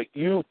be, but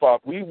you,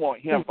 Father, we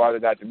want him, Father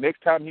God, the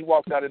next time he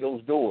walks out of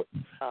those doors,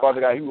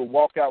 Father God, he will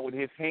walk out with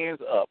his hands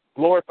up,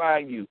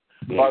 glorifying you.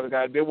 Father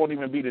God, there won't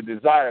even be the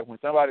desire. When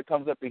somebody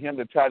comes up to him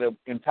to try to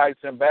entice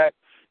him back,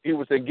 he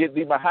will say, get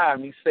thee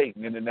behind me,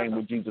 Satan, in the name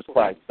of Jesus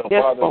Christ. So,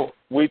 Father,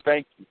 we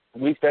thank you.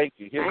 We thank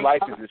you. His life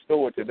is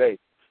restored today.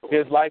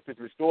 His life is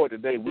restored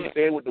today. We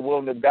stand with the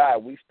will of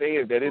God. We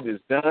stand that it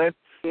is done.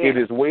 It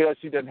is well.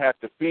 She doesn't have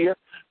to fear.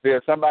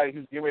 There's somebody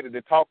who's getting ready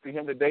to talk to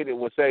him today that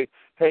will say,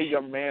 hey,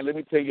 young man, let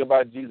me tell you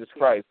about Jesus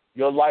Christ.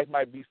 Your life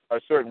might be a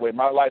certain way.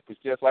 My life is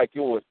just like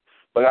yours,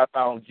 but I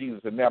found Jesus,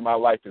 and now my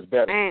life is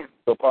better.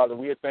 So, Father,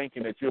 we are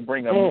thanking that you'll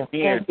bring a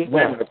men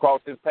women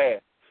across his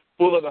path,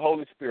 full of the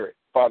Holy Spirit,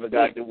 Father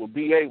God, that will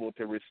be able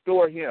to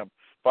restore him,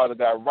 Father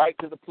God, right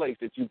to the place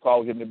that you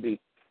called him to be.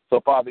 So,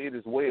 Father, it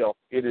is well.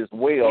 It is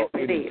well.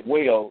 It is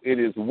well. It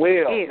is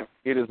well.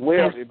 It is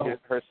well in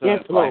her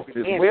son's life. It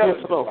is well in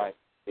his life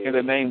in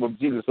the name of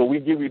Jesus. So we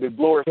give you the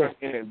glory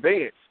in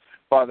advance,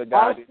 Father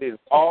God. It is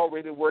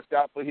already worked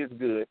out for his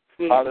good.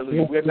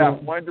 Hallelujah. We're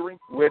not wondering.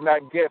 We're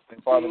not guessing,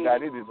 Father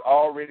God. It is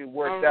already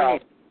worked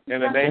out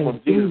in the name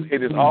of Jesus.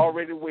 It is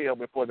already well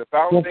before the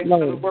foundation of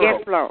the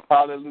world.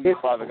 Hallelujah,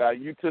 Father God.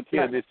 You took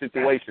care of this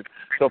situation.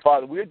 So,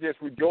 Father, we're just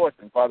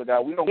rejoicing, Father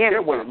God. We don't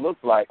care what it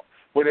looks like.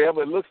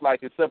 Whatever it looks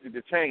like, it's subject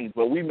to change,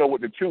 but we know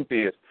what the truth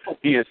is.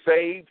 He is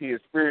saved. He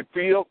is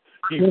spirit-filled.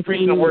 He's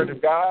preaching the word of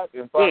God,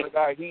 and, Father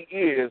God, he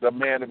is a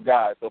man of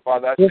God. So,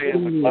 Father, I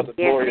stand with Mother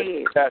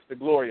Gloria, Pastor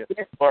Gloria,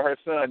 for her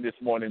son this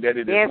morning, that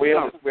it is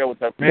well, it's well with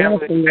her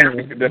family.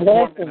 The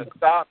torment has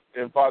stopped,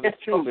 and, Father,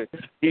 truly,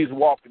 he's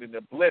walking in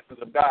the blessings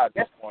of God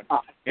this morning.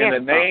 In the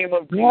name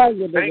of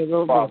Jesus, thank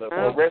you, Father,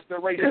 for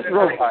restoration in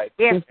her life,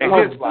 and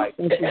his life,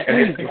 and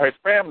his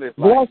family's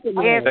life.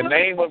 In the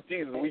name of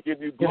Jesus, we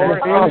give you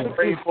glory and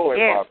praise for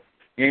it, Father.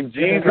 In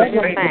Jesus'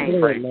 name we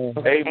pray. Amen,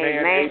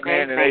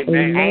 amen, and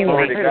amen.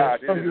 Glory to God.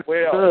 It is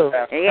well,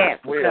 Pastor.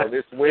 It's well.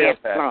 It's well,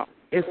 Pastor.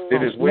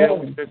 It is well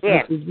with your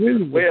son.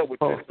 It is well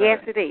with your son. Yes,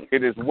 it is.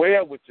 It is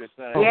well with your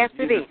son. Yes,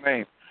 in Jesus'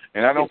 name.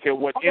 And I don't care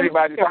what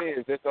anybody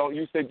says. That's all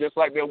you said, just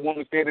like that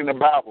woman said in the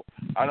Bible.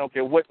 I don't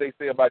care what they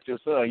say about your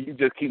son. You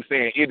just keep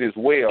saying, it is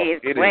well.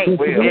 It is well.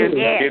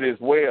 It is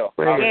well.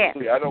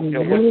 Hallelujah. I don't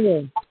care what.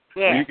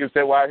 You can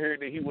say, well, I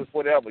heard that he was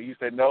whatever. You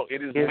say, no,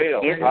 it is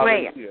well.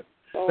 Hallelujah.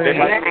 They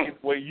might say,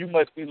 well, you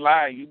must be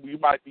lying. You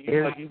might be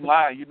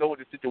lying. You know what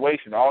the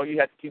situation. All you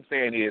have to keep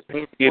saying is,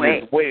 it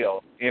is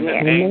well in the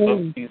name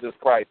of Jesus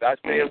Christ. I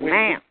stand with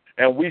you,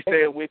 and we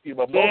stand with you.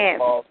 But most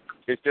of all,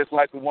 it's just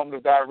like the woman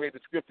of God read the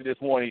scripture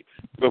this morning.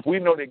 If we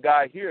know that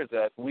God hears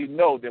us, we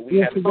know that we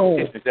have the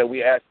petitions that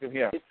we ask of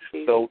him.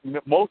 So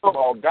most of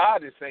all,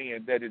 God is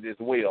saying that it is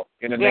well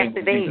in the name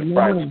of Jesus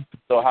Christ.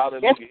 So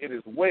hallelujah, it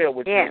is well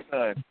with your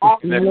son.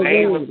 In the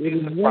name of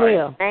Jesus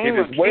Christ. It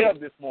is well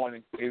this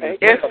morning. It is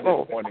well this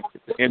morning.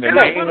 In the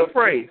name of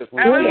praise.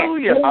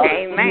 Hallelujah.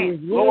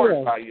 Amen.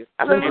 Glorify you.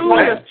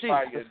 Hallelujah.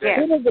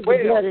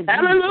 Hallelujah.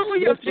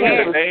 In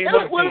the name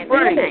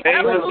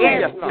of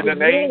Jesus. In the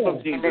name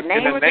of Jesus. In the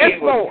name of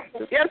Jesus.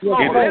 Yes,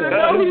 Lord. It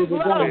is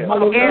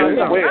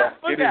well.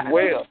 It is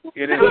well.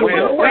 It is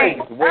well.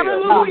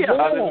 Hallelujah.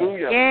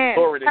 Hallelujah.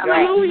 Glory to God.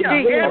 Hallelujah.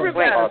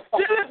 Everybody.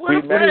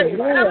 We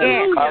magnify.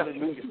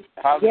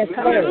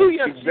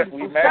 Hallelujah.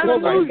 We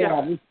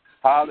magnify.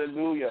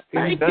 Hallelujah.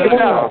 It is done.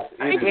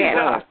 It is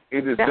done.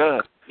 It is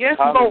done. Yes,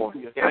 Lord.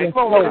 Thank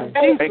you, Lord.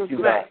 Thank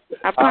you, God.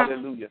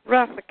 Hallelujah.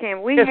 Russell,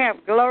 can we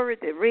have Glory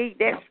to read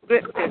that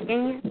scripture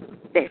again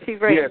that she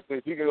read?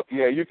 Yes,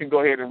 you can go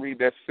ahead and read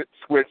that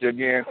scripture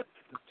again,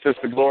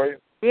 Sister Gloria.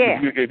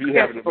 Yeah. If you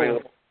have it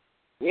available.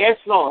 Yes,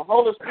 Lord.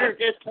 Holy Spirit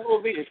just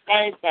told me the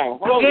same thing.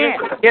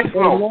 Yes,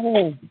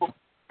 Lord.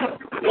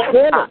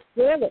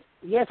 Feel it.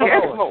 Yes,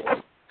 Lord.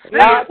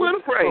 God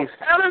will praise.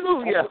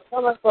 Hallelujah.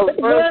 Put the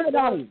word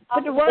on it.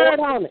 Put the word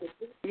on it.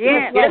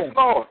 Yes,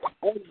 Lord.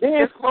 And this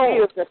is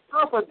the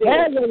confidence Put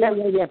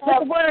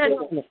the word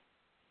on it.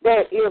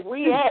 That if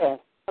we ask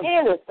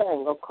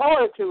anything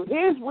according to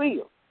his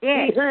will,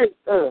 he hears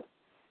us.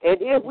 And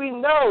if we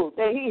know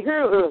that he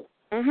hears us,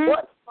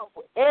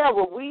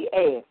 whatsoever we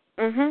ask,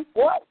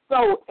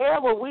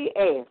 whatsoever we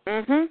ask,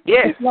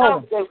 yes,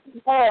 Lord, that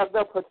we have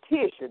the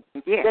petition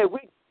that we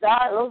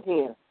desire of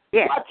him.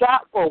 Watch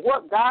out for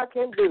what God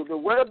can do. The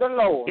word of the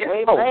Lord. Yes,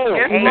 Amen.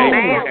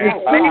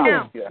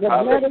 Amen.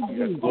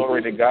 Hallelujah.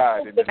 Glory to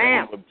God in the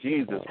name of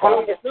Jesus.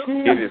 Father.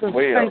 It is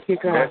well. Thank you,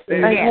 God. That's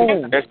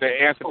it. That's the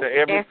answer to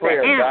every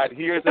prayer. God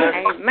hears us.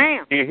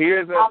 Amen. He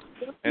hears us.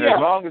 And as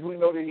long as we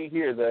know that He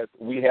hears us,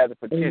 we have the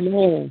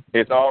petition.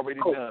 It's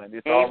already done.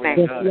 It's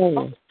already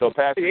done. So,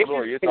 Pastor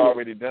Glory, it's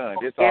already done.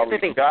 It's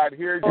already. God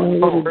hears you when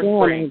you first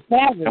pray.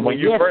 And when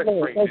you first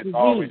pray, it's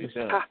already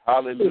done.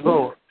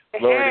 Hallelujah.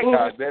 Glory to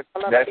God.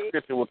 That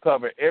scripture will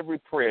cover every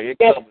prayer. It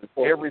covers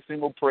every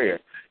single prayer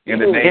in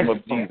the name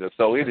of Jesus.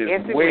 So it is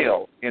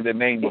well in the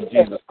name of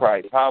Jesus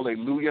Christ.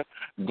 Hallelujah.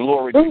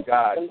 Glory to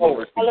God.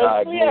 Glory to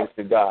God. Glory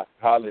to God.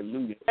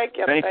 Hallelujah. Thank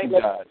you,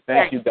 God.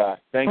 Thank you, God.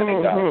 Thank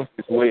you, God.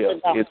 It's well.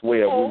 It's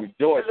well. We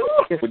rejoice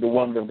with the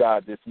woman of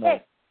God this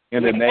morning.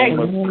 In the name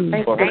of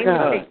Jesus for her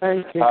son.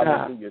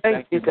 Hallelujah.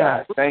 Thank you,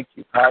 God. Thank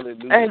you.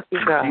 Hallelujah. Thank you,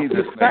 God. In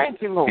Jesus' name.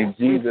 Thank you, Lord. In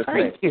Jesus'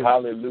 name.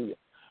 Hallelujah.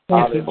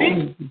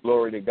 Hallelujah.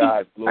 Glory to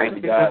God. Glory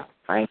to God.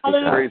 Praise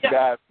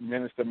God,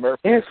 Minister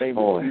Murphy. Yes,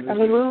 Lord.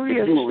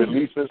 Hallelujah. You will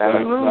release us.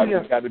 Hallelujah.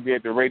 We got to be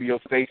at the radio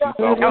station.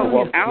 So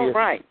All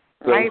right.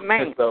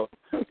 Amen. So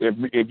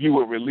if you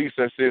would release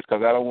us, sis,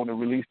 because I don't want to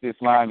release this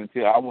line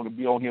until I want to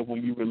be on here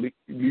when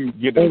you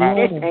get the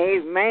line.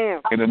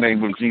 Amen. In the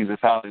name of Jesus.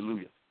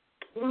 Hallelujah.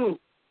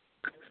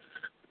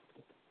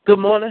 Good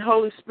morning,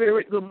 Holy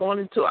Spirit. Good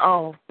morning to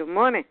all. Good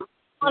morning.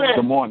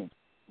 Good morning.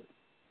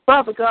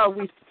 Father God,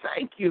 we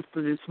thank you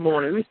for this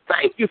morning. We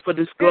thank you for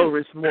this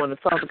glorious morning,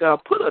 Father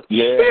God. Put a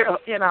spirit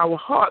in our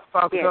heart,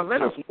 Father God.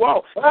 Let us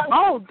walk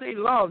all day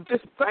long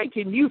just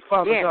thanking you,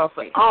 Father God,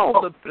 for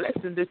all the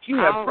blessings that you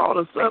have brought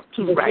us up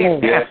to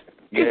right now.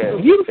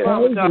 It's you,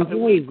 Father God, that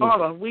we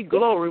honor, we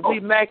glory, we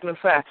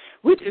magnify.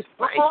 We just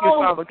thank you,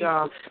 Father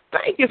God.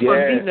 Thank you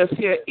for meeting us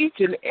here each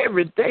and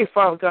every day,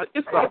 Father God.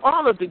 It's an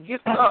honor to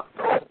get up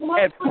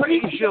and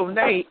praise your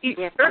name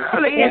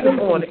early in the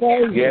morning,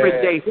 every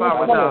day,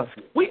 Father God.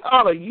 We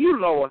honor you,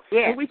 Lord,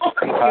 and we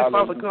thank you,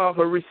 Father God,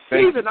 for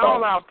receiving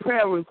all our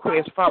prayer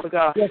requests, Father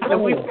God.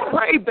 And we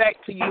pray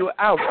back to you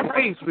our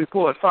praise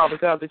report, Father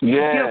God, that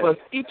you give us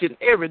each and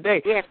every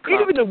day.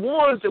 Even the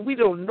ones that we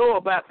don't know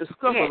about,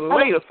 discover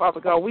later, Father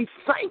God. We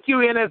thank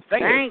you in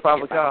advance,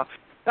 Father God.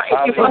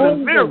 Thank you for the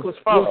miracles,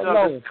 Father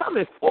God, that's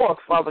coming forth,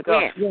 Father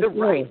God. The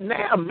right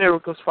now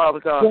miracles, Father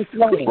God.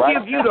 We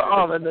give you the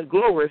honor and the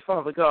glory,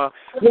 Father God.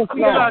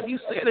 God, you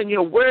said in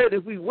your word,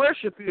 if we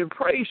worship you and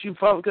praise you,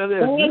 Father God,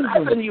 there's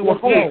nothing you will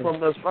hold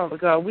from us, Father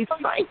God. We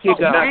thank you,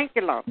 God. Thank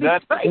you, Lord. We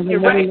thank you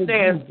right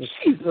there in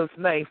Jesus'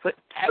 name for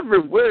every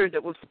word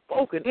that was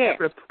spoken,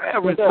 every prayer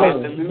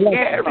request,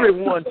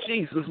 everyone,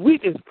 Jesus. We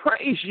just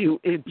praise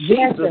you in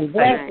Jesus'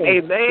 name.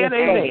 Amen,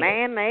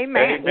 amen.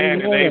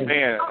 Amen and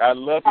amen. I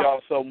love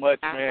y'all so much,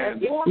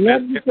 man.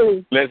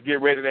 Let's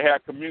get ready to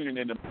have communion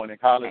in the morning.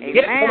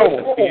 Hallelujah.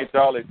 See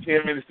y'all at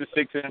 10 minutes to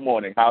 6 in the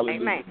morning.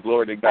 Hallelujah. Amen.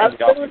 Glory to God.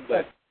 Y'all be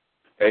blessed.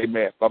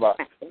 Amen. Bye-bye.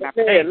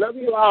 Amen. Love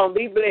you all.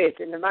 Be blessed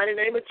in the mighty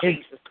name of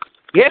Jesus.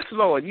 Yes,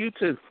 Lord. You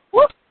too.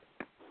 Woo.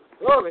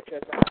 Glory to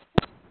God.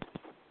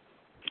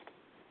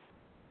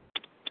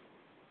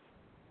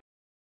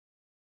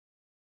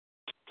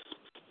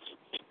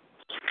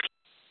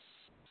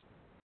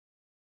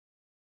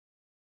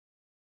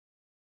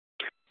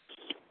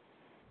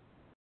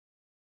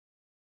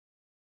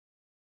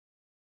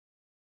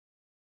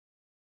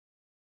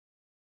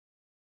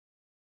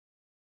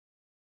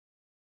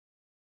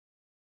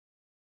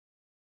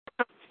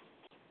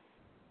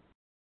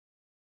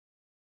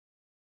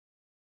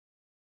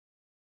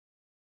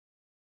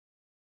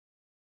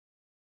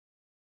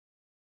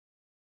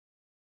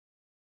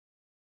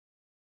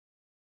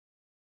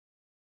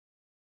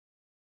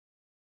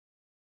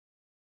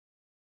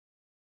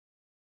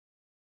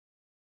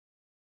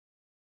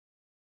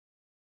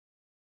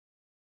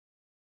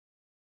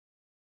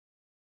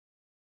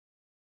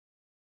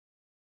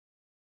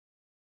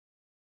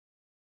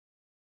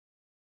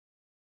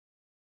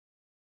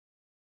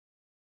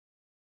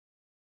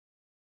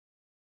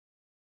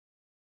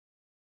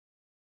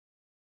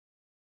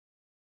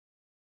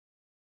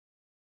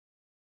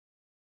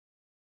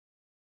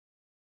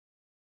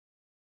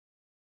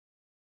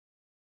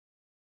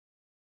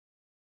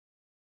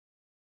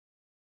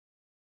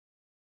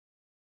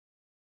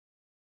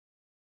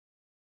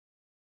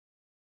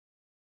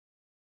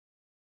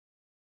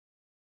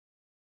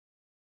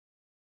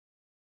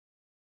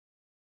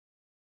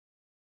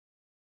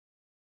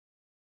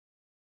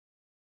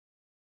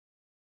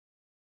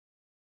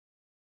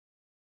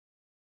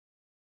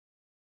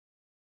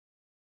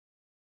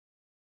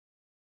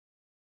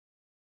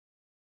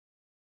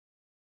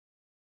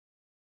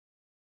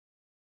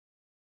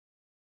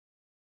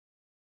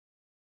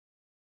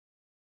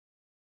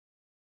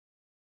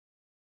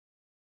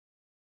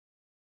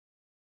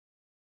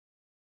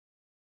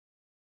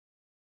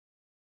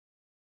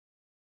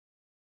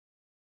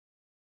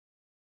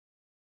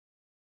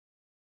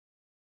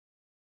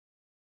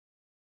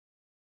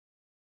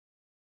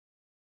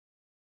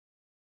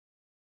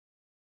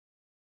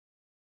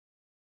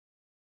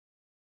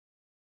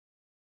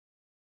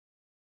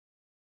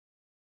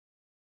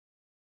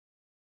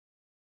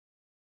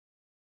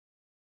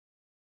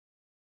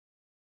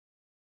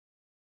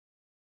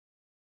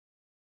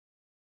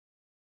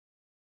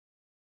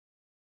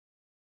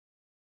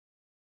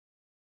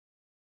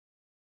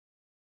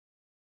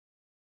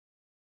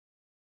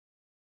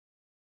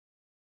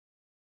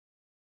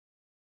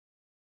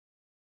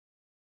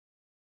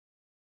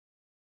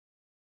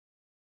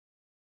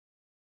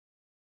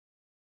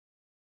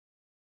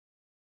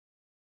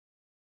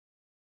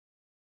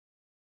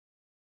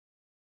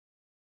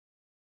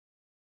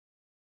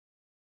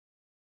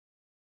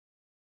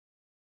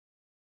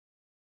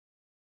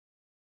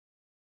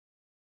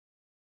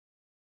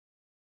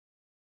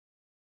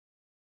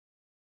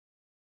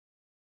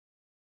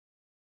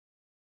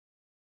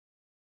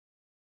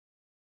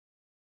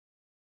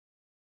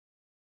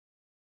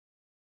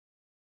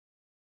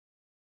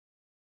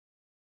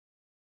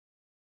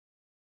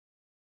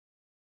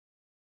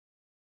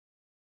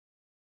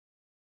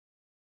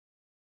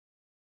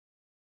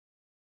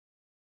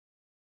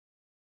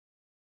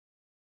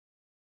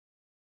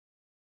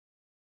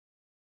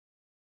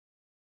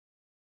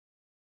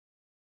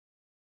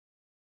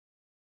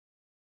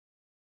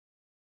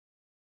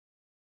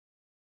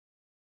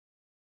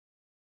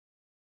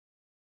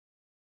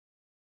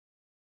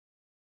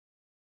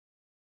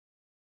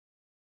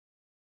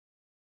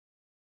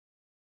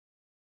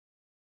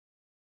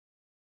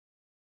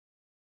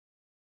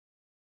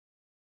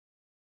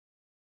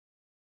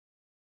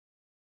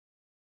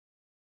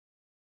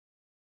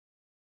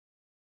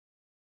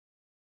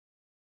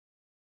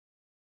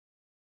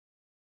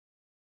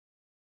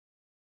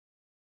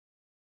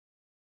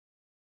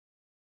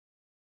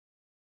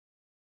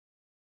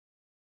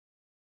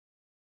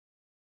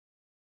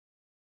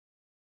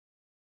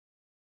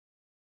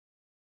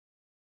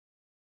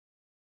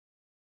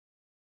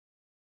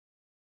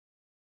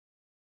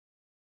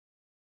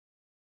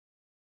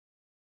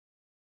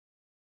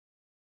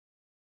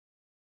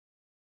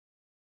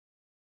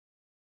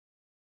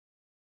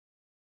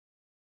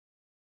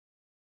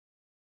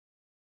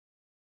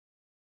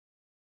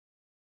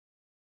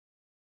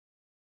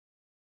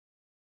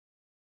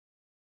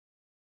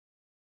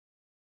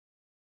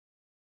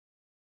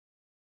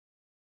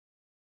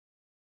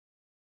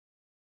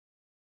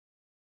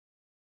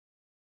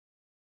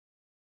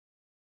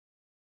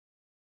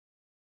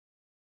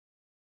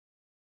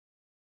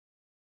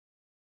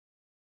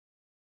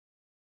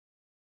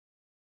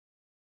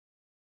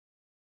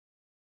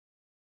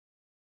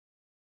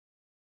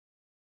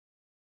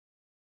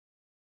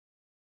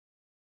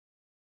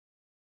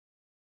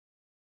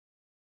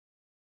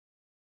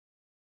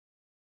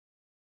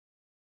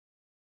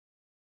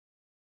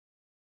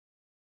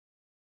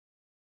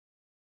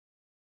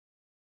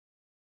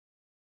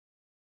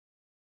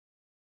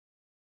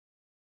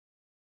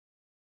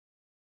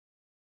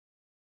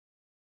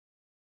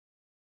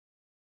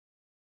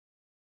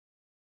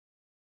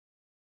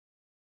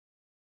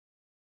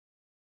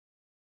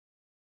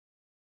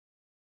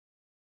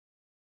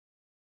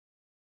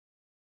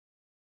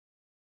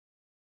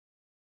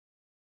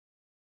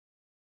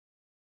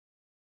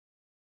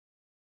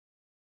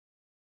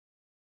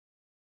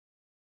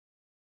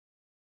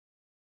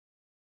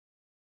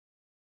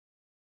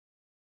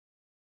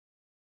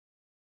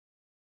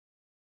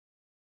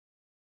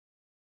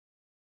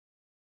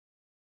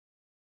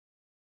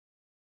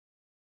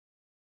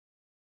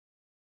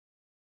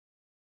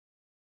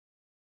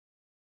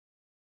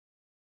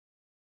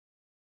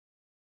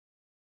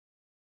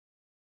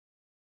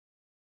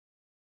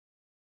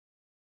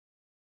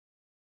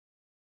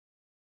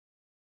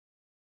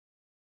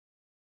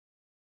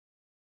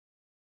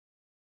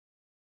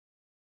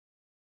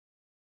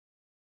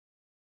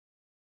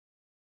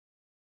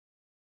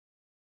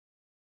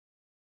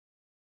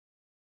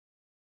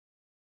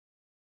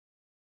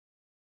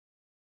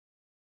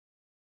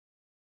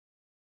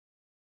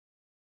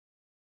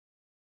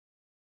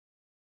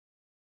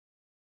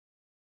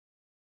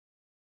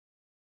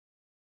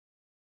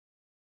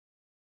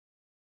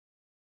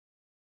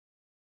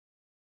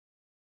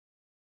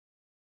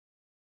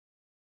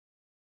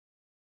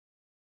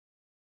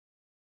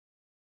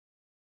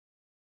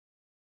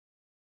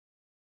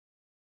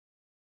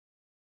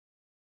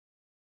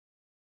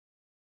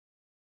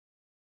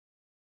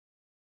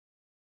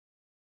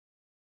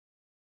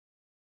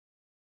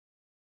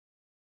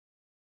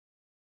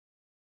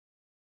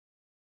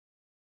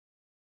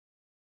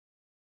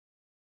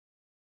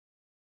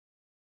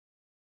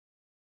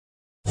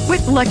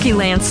 With Lucky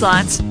Land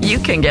Slots, you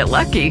can get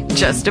lucky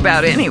just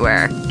about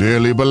anywhere.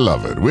 Dearly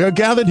beloved, we are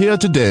gathered here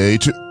today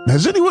to...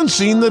 Has anyone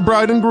seen the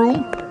bride and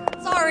groom?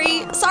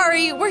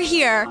 Sorry, we're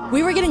here.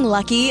 We were getting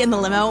lucky in the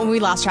limo and we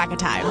lost track of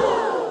time.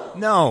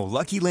 No,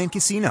 Lucky Land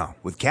Casino,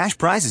 with cash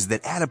prizes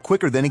that add up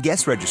quicker than a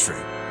guest registry.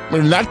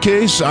 In that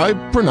case, I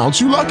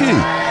pronounce you lucky.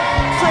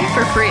 Play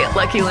for free at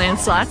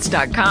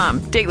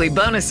LuckyLandSlots.com. Daily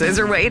bonuses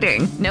are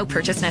waiting. No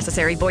purchase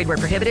necessary. Void where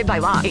prohibited by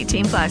law.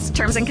 18+.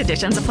 Terms and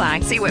conditions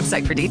apply. See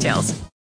website for details.